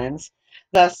appointed times.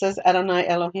 Thus says Adonai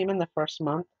Elohim in the first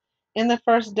month. In the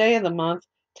first day of the month,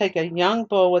 take a young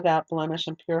bull without blemish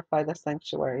and purify the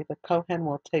sanctuary. The Kohen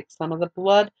will take some of the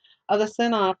blood of the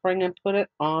sin offering and put it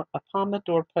upon the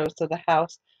doorposts of the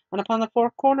house, and upon the four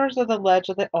corners of the ledge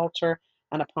of the altar,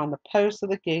 and upon the posts of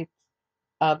the gates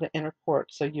of the inner court.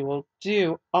 So you will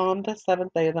do on the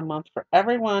seventh day of the month for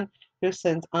everyone who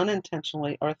sins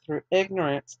unintentionally or through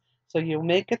ignorance. So you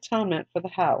make atonement for the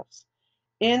house.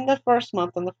 In the first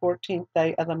month, on the 14th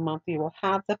day of the month, you will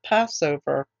have the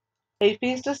Passover, a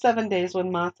feast of 7 days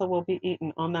when matzah will be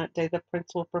eaten. On that day, the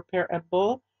prince will prepare a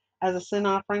bull as a sin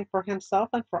offering for himself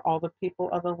and for all the people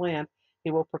of the land.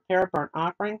 He will prepare a burnt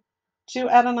offering to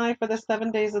Adonai for the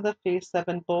 7 days of the feast,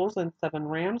 7 bulls and 7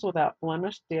 rams without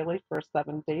blemish daily for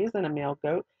 7 days, and a male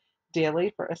goat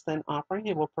daily for a sin offering.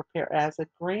 He will prepare as a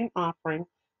grain offering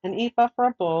an ephah for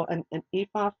a bull, and an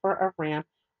ephah for a ram,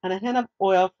 and a hin of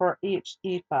oil for each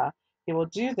ephah. He will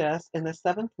do this in the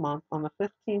 7th month, on the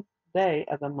 15th day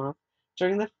of the month,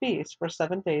 during the feast for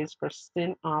 7 days for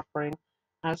sin offering,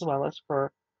 as well as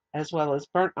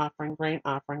burnt offering, grain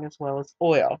offering, as well as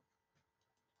oil.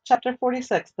 Chapter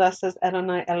 46. Thus says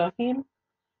Adonai Elohim,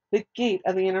 the gate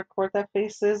of the inner court that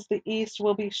faces the east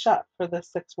will be shut for the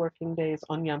 6 working days.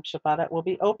 On Yom Shabbat it will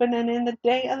be open, and in the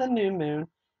day of the new moon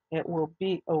it will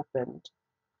be opened.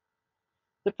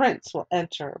 The prince will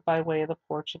enter by way of the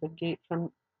porch of the gate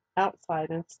from outside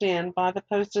and stand by the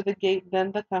post of the gate.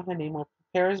 Then the Kohanim will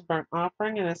prepare his burnt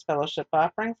offering and his fellowship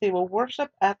offerings. He will worship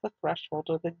at the threshold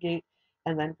of the gate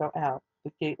and then go out.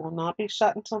 The gate will not be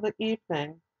shut until the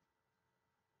evening.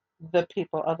 The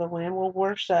people of the land will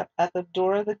worship at the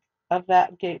door of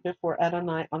that gate before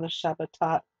Adonai on the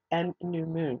Shabbatot and new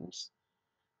moons.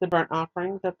 The burnt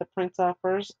offering that the prince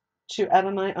offers to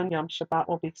Adonai on Yom Shabbat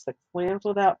will be 6 lambs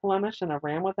without blemish and a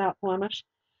ram without blemish.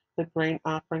 The grain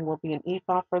offering will be an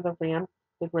ephah for the ram.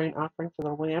 The grain offering for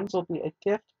the lambs will be a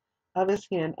gift of his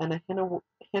hand, and a hin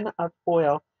of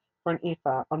oil for an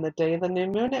ephah. On the day of the new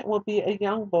moon it will be a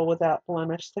young bull without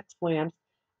blemish, 6 lambs,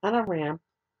 and a ram.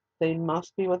 They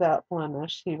must be without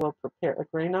blemish. He will prepare a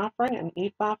grain offering, an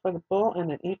ephah for the bull,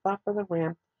 and an ephah for the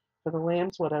ram. For the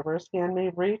lambs, whatever his hand may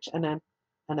reach, and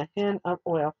a hin of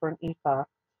oil for an ephah.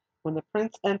 When the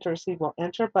prince enters, he will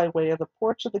enter by way of the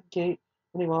porch of the gate,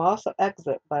 and he will also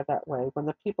exit by that way. When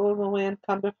the people of the land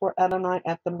come before Adonai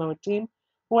at the Moedim,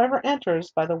 whoever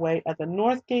enters by the way of the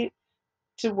north gate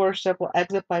to worship will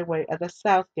exit by way of the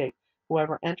south gate.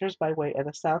 Whoever enters by way of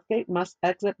the south gate must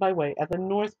exit by way of the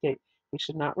north gate. He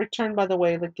should not return by the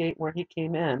way of the gate where he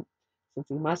came in, since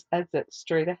he must exit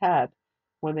straight ahead.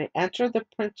 When they enter, the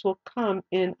prince will come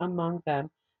in among them.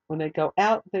 When they go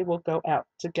out, they will go out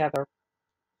together.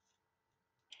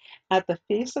 At the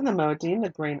feast of the Moedim, the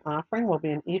grain offering will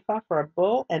be an ephah for a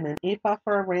bull, and an ephah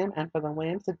for a ram, and for the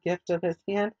lambs a gift of his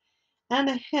hand, and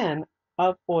a hin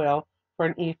of oil for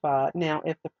an ephah. Now,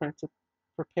 if the prince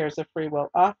prepares a freewill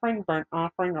offering, burnt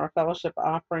offering, or fellowship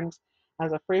offerings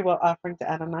as a freewill offering to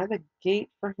Adonai, the gate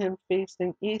for him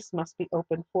facing east must be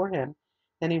opened for him.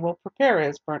 Then he will prepare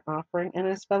his burnt offering and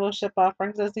his fellowship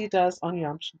offerings as he does on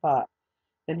Yom Shabbat.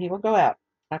 Then he will go out.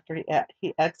 After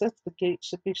he exits, the gate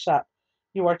should be shut.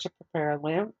 You are to prepare a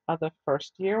lamb of the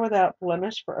first year without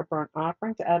blemish for a burnt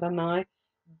offering to Adonai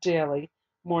daily.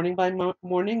 Morning by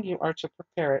morning you are to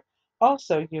prepare it.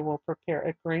 Also you will prepare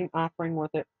a grain offering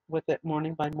with it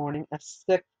morning by morning, a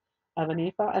sixth of an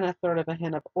ephah and a third of a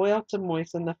hin of oil to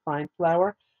moisten the fine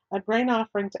flour, a grain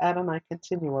offering to Adonai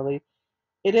continually.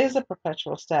 It is a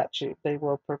perpetual statute. They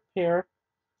will prepare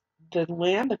the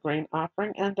lamb, the grain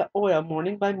offering, and the oil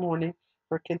morning by morning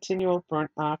for continual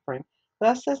burnt offering.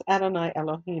 Thus says Adonai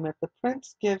Elohim, if the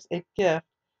prince gives a gift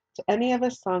to any of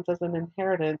his sons as an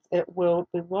inheritance, it will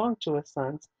belong to his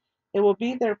sons. It will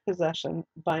be their possession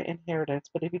by inheritance.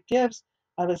 But if he gives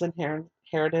of his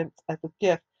inheritance as a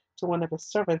gift to one of his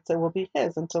servants, it will be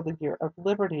his until the year of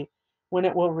liberty, when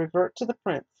it will revert to the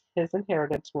prince. His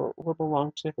inheritance will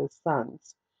belong to his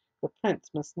sons. The prince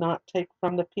must not take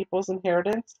from the people's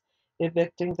inheritance,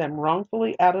 evicting them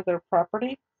wrongfully out of their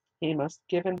property. He must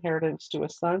give inheritance to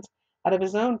his sons out of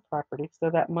his own property, so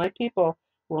that my people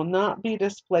will not be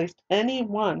displaced any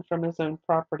one from his own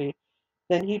property.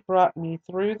 Then he brought me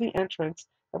through the entrance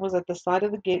that was at the side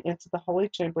of the gate into the holy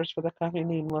chambers for the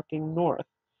Kohanim looking north.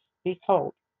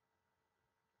 Behold,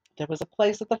 there was a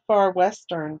place at the far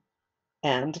western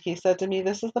end. He said to me,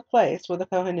 this is the place where the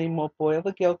Kohanim will boil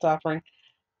the guilt offering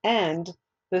and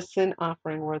the sin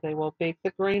offering, where they will bake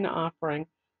the grain offering,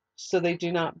 so they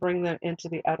do not bring them into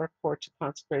the outer court to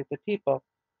consecrate the people.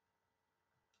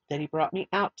 Then he brought me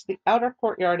out to the outer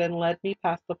courtyard and led me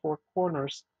past the four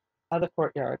corners of the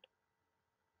courtyard.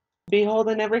 Behold,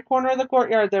 in every corner of the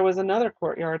courtyard there was another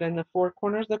courtyard, and in the four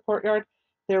corners of the courtyard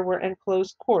there were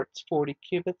enclosed courts, 40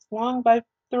 cubits long by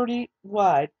 30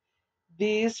 wide.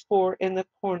 These four in the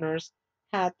corners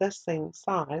had the same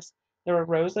size. There were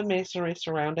rows of masonry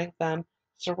surrounding them.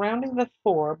 Surrounding the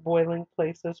four boiling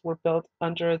places were built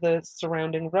under the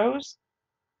surrounding rows.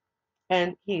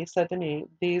 And he said to me,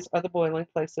 these are the boiling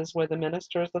places where the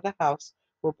ministers of the house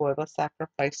will boil the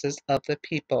sacrifices of the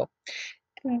people.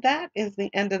 And that is the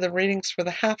end of the readings for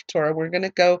the Haftorah. We're going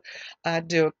to go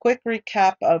do a quick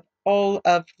recap of all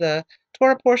of the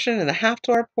Torah portion and the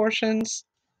Haftorah portions.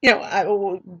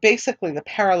 Basically the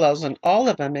parallels in all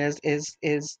of them is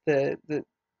the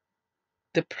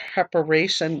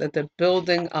preparation, the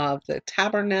building of the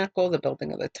tabernacle, the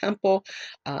building of the temple,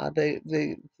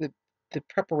 the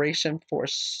preparation for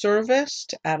service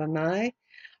to Adonai.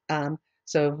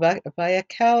 So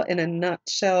Vayakhel, in a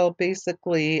nutshell,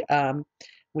 basically,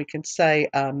 we can say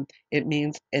it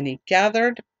means, and he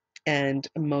gathered, and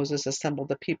Moses assembled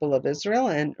the people of Israel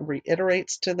and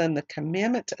reiterates to them the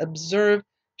commandment to observe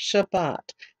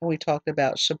Shabbat. And we talked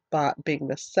about Shabbat being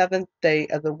the seventh day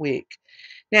of the week.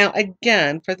 Now,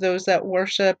 again, for those that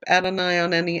worship Adonai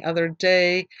on any other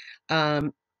day,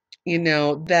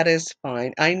 that is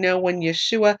fine. I know when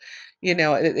Yeshua,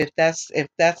 if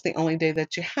that's the only day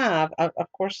that you have,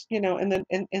 of course, in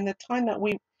the time that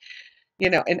we,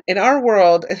 in our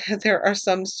world, there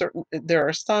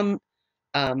are some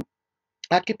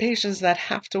occupations that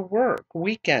have to work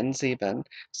weekends even,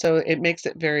 so it makes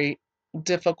it very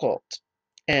difficult.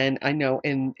 And I know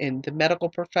in the medical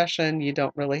profession, you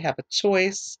don't really have a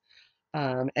choice.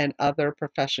 And other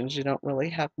professions, you don't really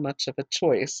have much of a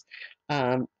choice.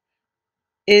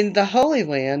 In the Holy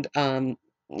Land,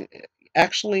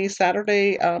 actually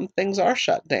Saturday, things are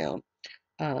shut down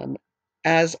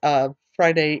as of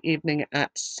Friday evening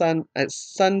at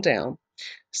sundown.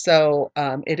 So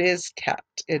it is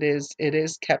kept. It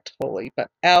is kept holy. But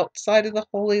outside of the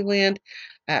Holy Land,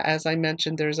 as I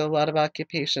mentioned, there's a lot of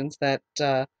occupations that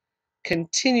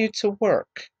continue to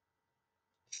work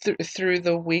through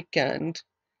the weekend.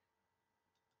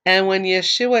 And when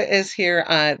Yeshua is here,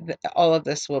 all of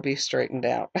this will be straightened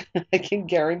out. I can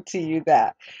guarantee you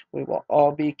that. We will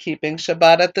all be keeping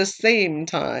Shabbat at the same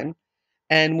time,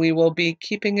 and we will be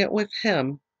keeping it with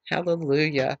him.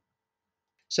 Hallelujah.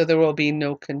 So there will be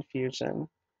no confusion.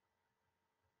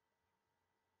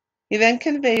 Moses then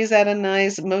conveys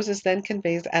Adonai's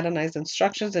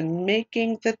instructions in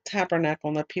making the tabernacle,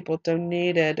 and the people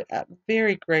donated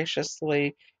very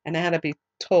graciously, and had to be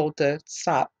told to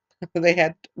stop. They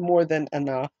had more than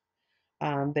enough.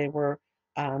 They were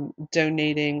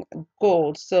donating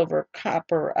gold, silver,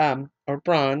 copper, or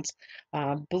bronze,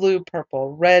 blue,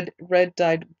 purple, red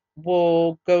dyed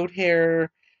wool, goat hair,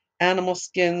 animal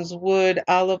skins, wood,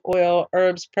 olive oil,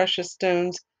 herbs, precious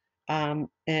stones, and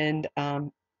a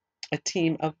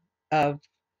team of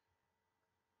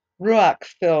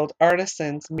Ruach-filled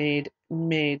artisans made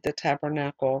the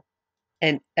tabernacle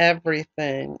and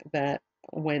everything that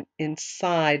went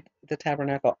inside the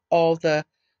tabernacle, all the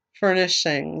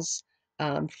furnishings,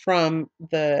 from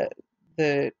the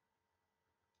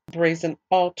brazen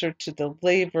altar to the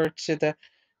laver to the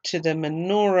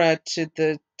menorah to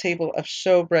the table of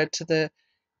showbread to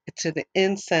the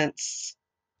incense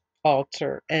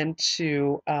altar, and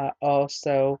to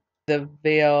also the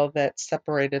veil that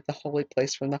separated the holy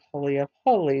place from the holy of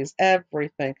holies,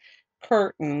 everything,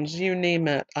 curtains, you name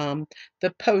it,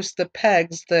 the posts, the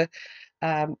pegs,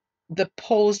 um, the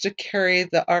poles to carry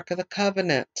the Ark of the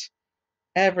Covenant,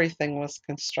 everything was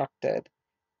constructed.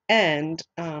 And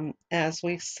as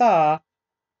we saw,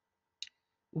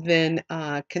 then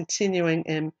continuing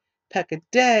in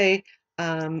Pekudei,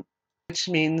 which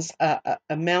means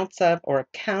amounts of or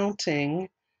accounting,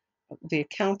 the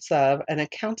accounts of, an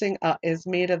accounting is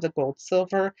made of the gold,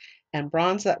 silver, and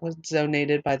bronze that was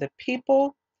donated by the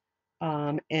people.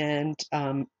 And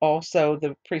also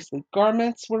the priestly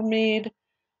garments were made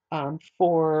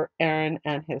for Aaron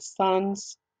and his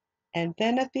sons. And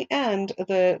then at the end,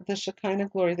 the Shekinah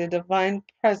glory, the divine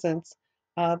presence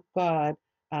of God,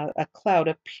 a cloud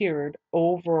appeared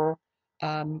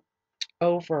um,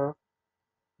 over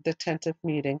the tent of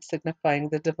meeting, signifying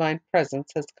the divine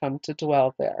presence has come to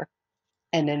dwell there.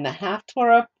 And in the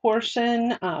Haftorah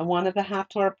portion, one of the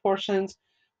Haftorah portions,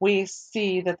 we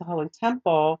see that the Holy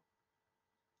Temple,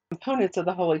 components of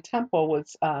the Holy Temple,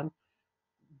 was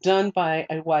done by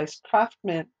a wise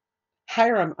craftsman,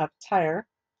 Hiram of Tyre,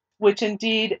 which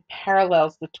indeed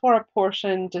parallels the Torah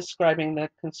portion describing the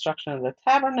construction of the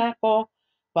tabernacle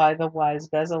by the wise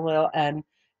Bezalel and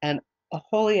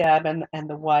Aholiab and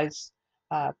the wise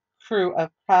uh, crew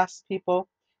of craftspeople.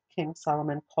 King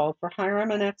Solomon called for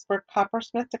Hiram, an expert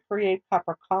coppersmith, to create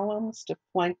copper columns to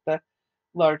flank the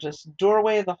largest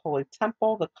doorway of the Holy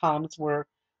Temple. The columns were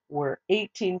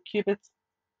 18 cubits,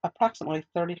 approximately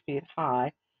 30 feet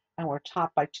high, and were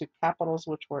topped by two capitals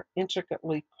which were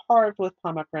intricately carved with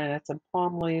pomegranates and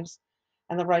palm leaves.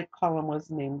 And the right column was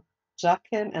named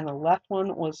Jachin, and the left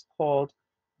one was called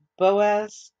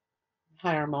Boaz.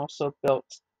 Hiram also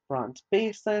built bronze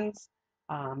basins,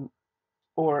 um,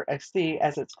 or a sea,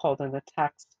 as it's called in the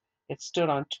text. It stood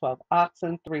on 12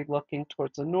 oxen, three looking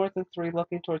towards the north, and three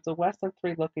looking towards the west, and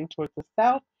three looking towards the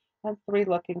south, and three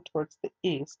looking towards the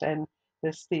east. And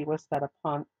the sea was set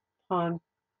upon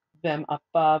them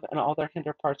above, and all their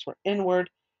hinder parts were inward.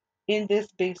 In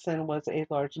this basin was a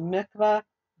large mikveh.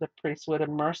 The priests would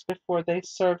immerse before they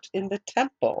served in the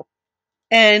temple.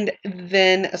 And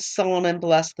then Solomon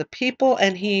blessed the people,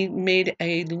 and he made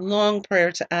a long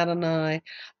prayer to Adonai.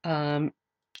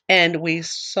 And we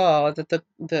saw that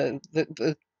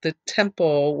the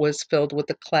temple was filled with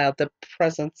the cloud, the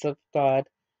presence of God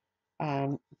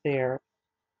there.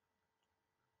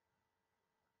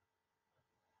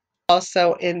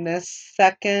 Also, in the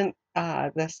second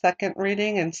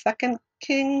reading in Second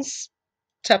Kings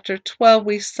chapter 12,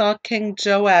 we saw King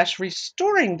Joash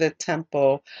restoring the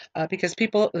temple because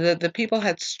the people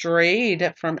had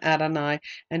strayed from Adonai,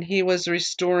 and he was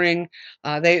restoring.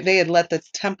 They had let the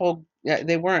temple.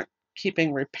 They weren't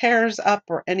keeping repairs up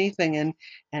or anything,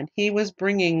 and he was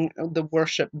bringing the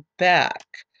worship back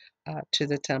to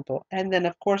the temple. And then,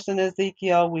 of course, in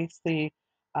Ezekiel,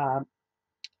 uh,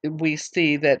 we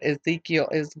see that Ezekiel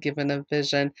is given a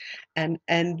vision, and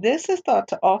this is thought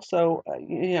to also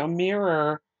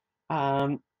mirror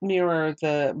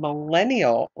the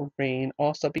millennial reign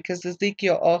also, because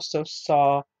Ezekiel also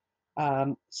saw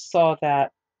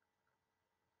that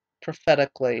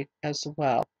prophetically as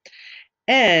well.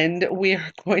 And we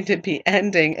are going to be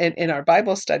ending in our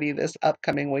Bible study this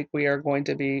upcoming week. We are going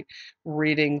to be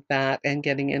reading that and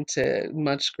getting into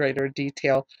much greater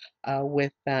detail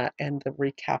with that and the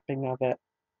recapping of it,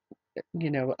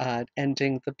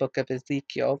 ending the book of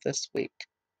Ezekiel this week.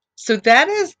 So that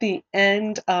is the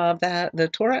end of the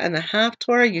Torah and the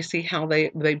Haftorah. You see how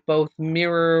they both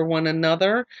mirror one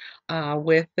another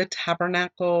with the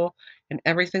tabernacle and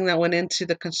everything that went into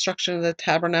the construction of the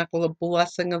tabernacle, the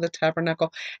blessing of the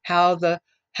tabernacle, how the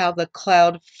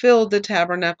cloud filled the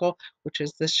tabernacle, which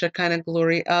is the Shekinah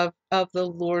glory of the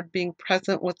Lord being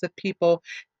present with the people,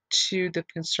 to the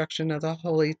construction of the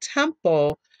holy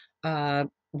temple,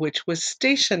 which was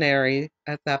stationary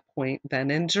at that point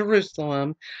then in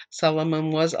Jerusalem.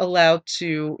 Solomon was allowed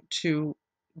to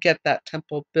get that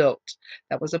temple built.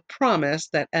 That was a promise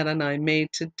that Adonai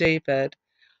made to David,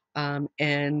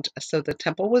 and so the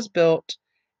temple was built.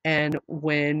 And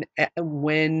when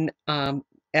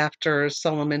after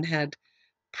Solomon had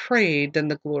prayed, then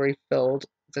the glory filled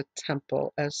the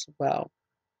temple as well.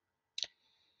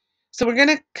 So we're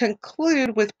going to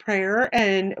conclude with prayer,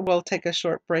 and we'll take a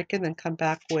short break and then come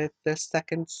back with the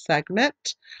second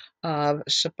segment of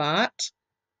Shabbat.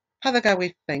 Father God,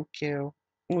 we thank you.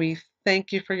 We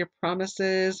thank you for your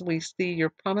promises. We see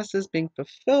your promises being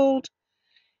fulfilled,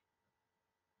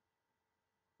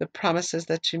 the promises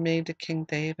that you made to King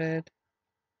David,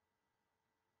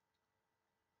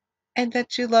 and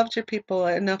that you loved your people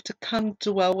enough to come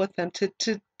dwell with them,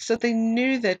 so they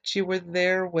knew that you were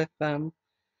there with them.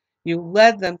 You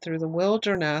led them through the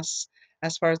wilderness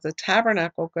as far as the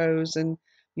tabernacle goes, and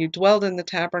you dwelled in the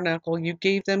tabernacle. You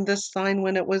gave them this sign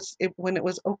when it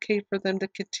was okay for them to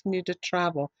continue to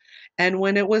travel, and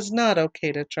when it was not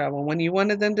okay to travel, when you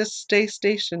wanted them to stay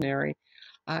stationary.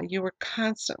 You were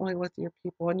constantly with your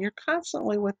people, and you're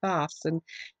constantly with us, and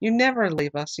you never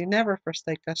leave us. You never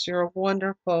forsake us. You're a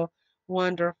wonderful,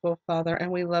 wonderful Father,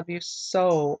 and we love you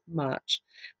so much.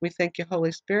 We thank you,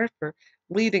 Holy Spirit, for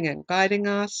leading and guiding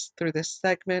us through this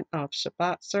segment of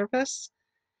Shabbat service.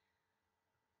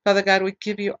 Father God, we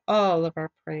give you all of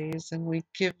our praise, and we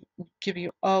give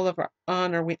you all of our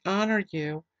honor. We honor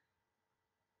you,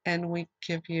 and we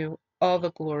give you all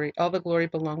the glory. All the glory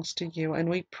belongs to you. And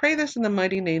we pray this in the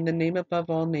mighty name, the name above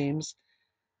all names,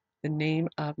 the name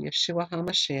of Yeshua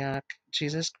HaMashiach,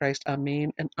 Jesus Christ.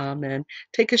 Amen and amen.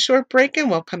 Take a short break,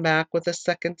 and we'll come back with the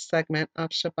second segment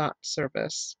of Shabbat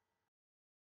service.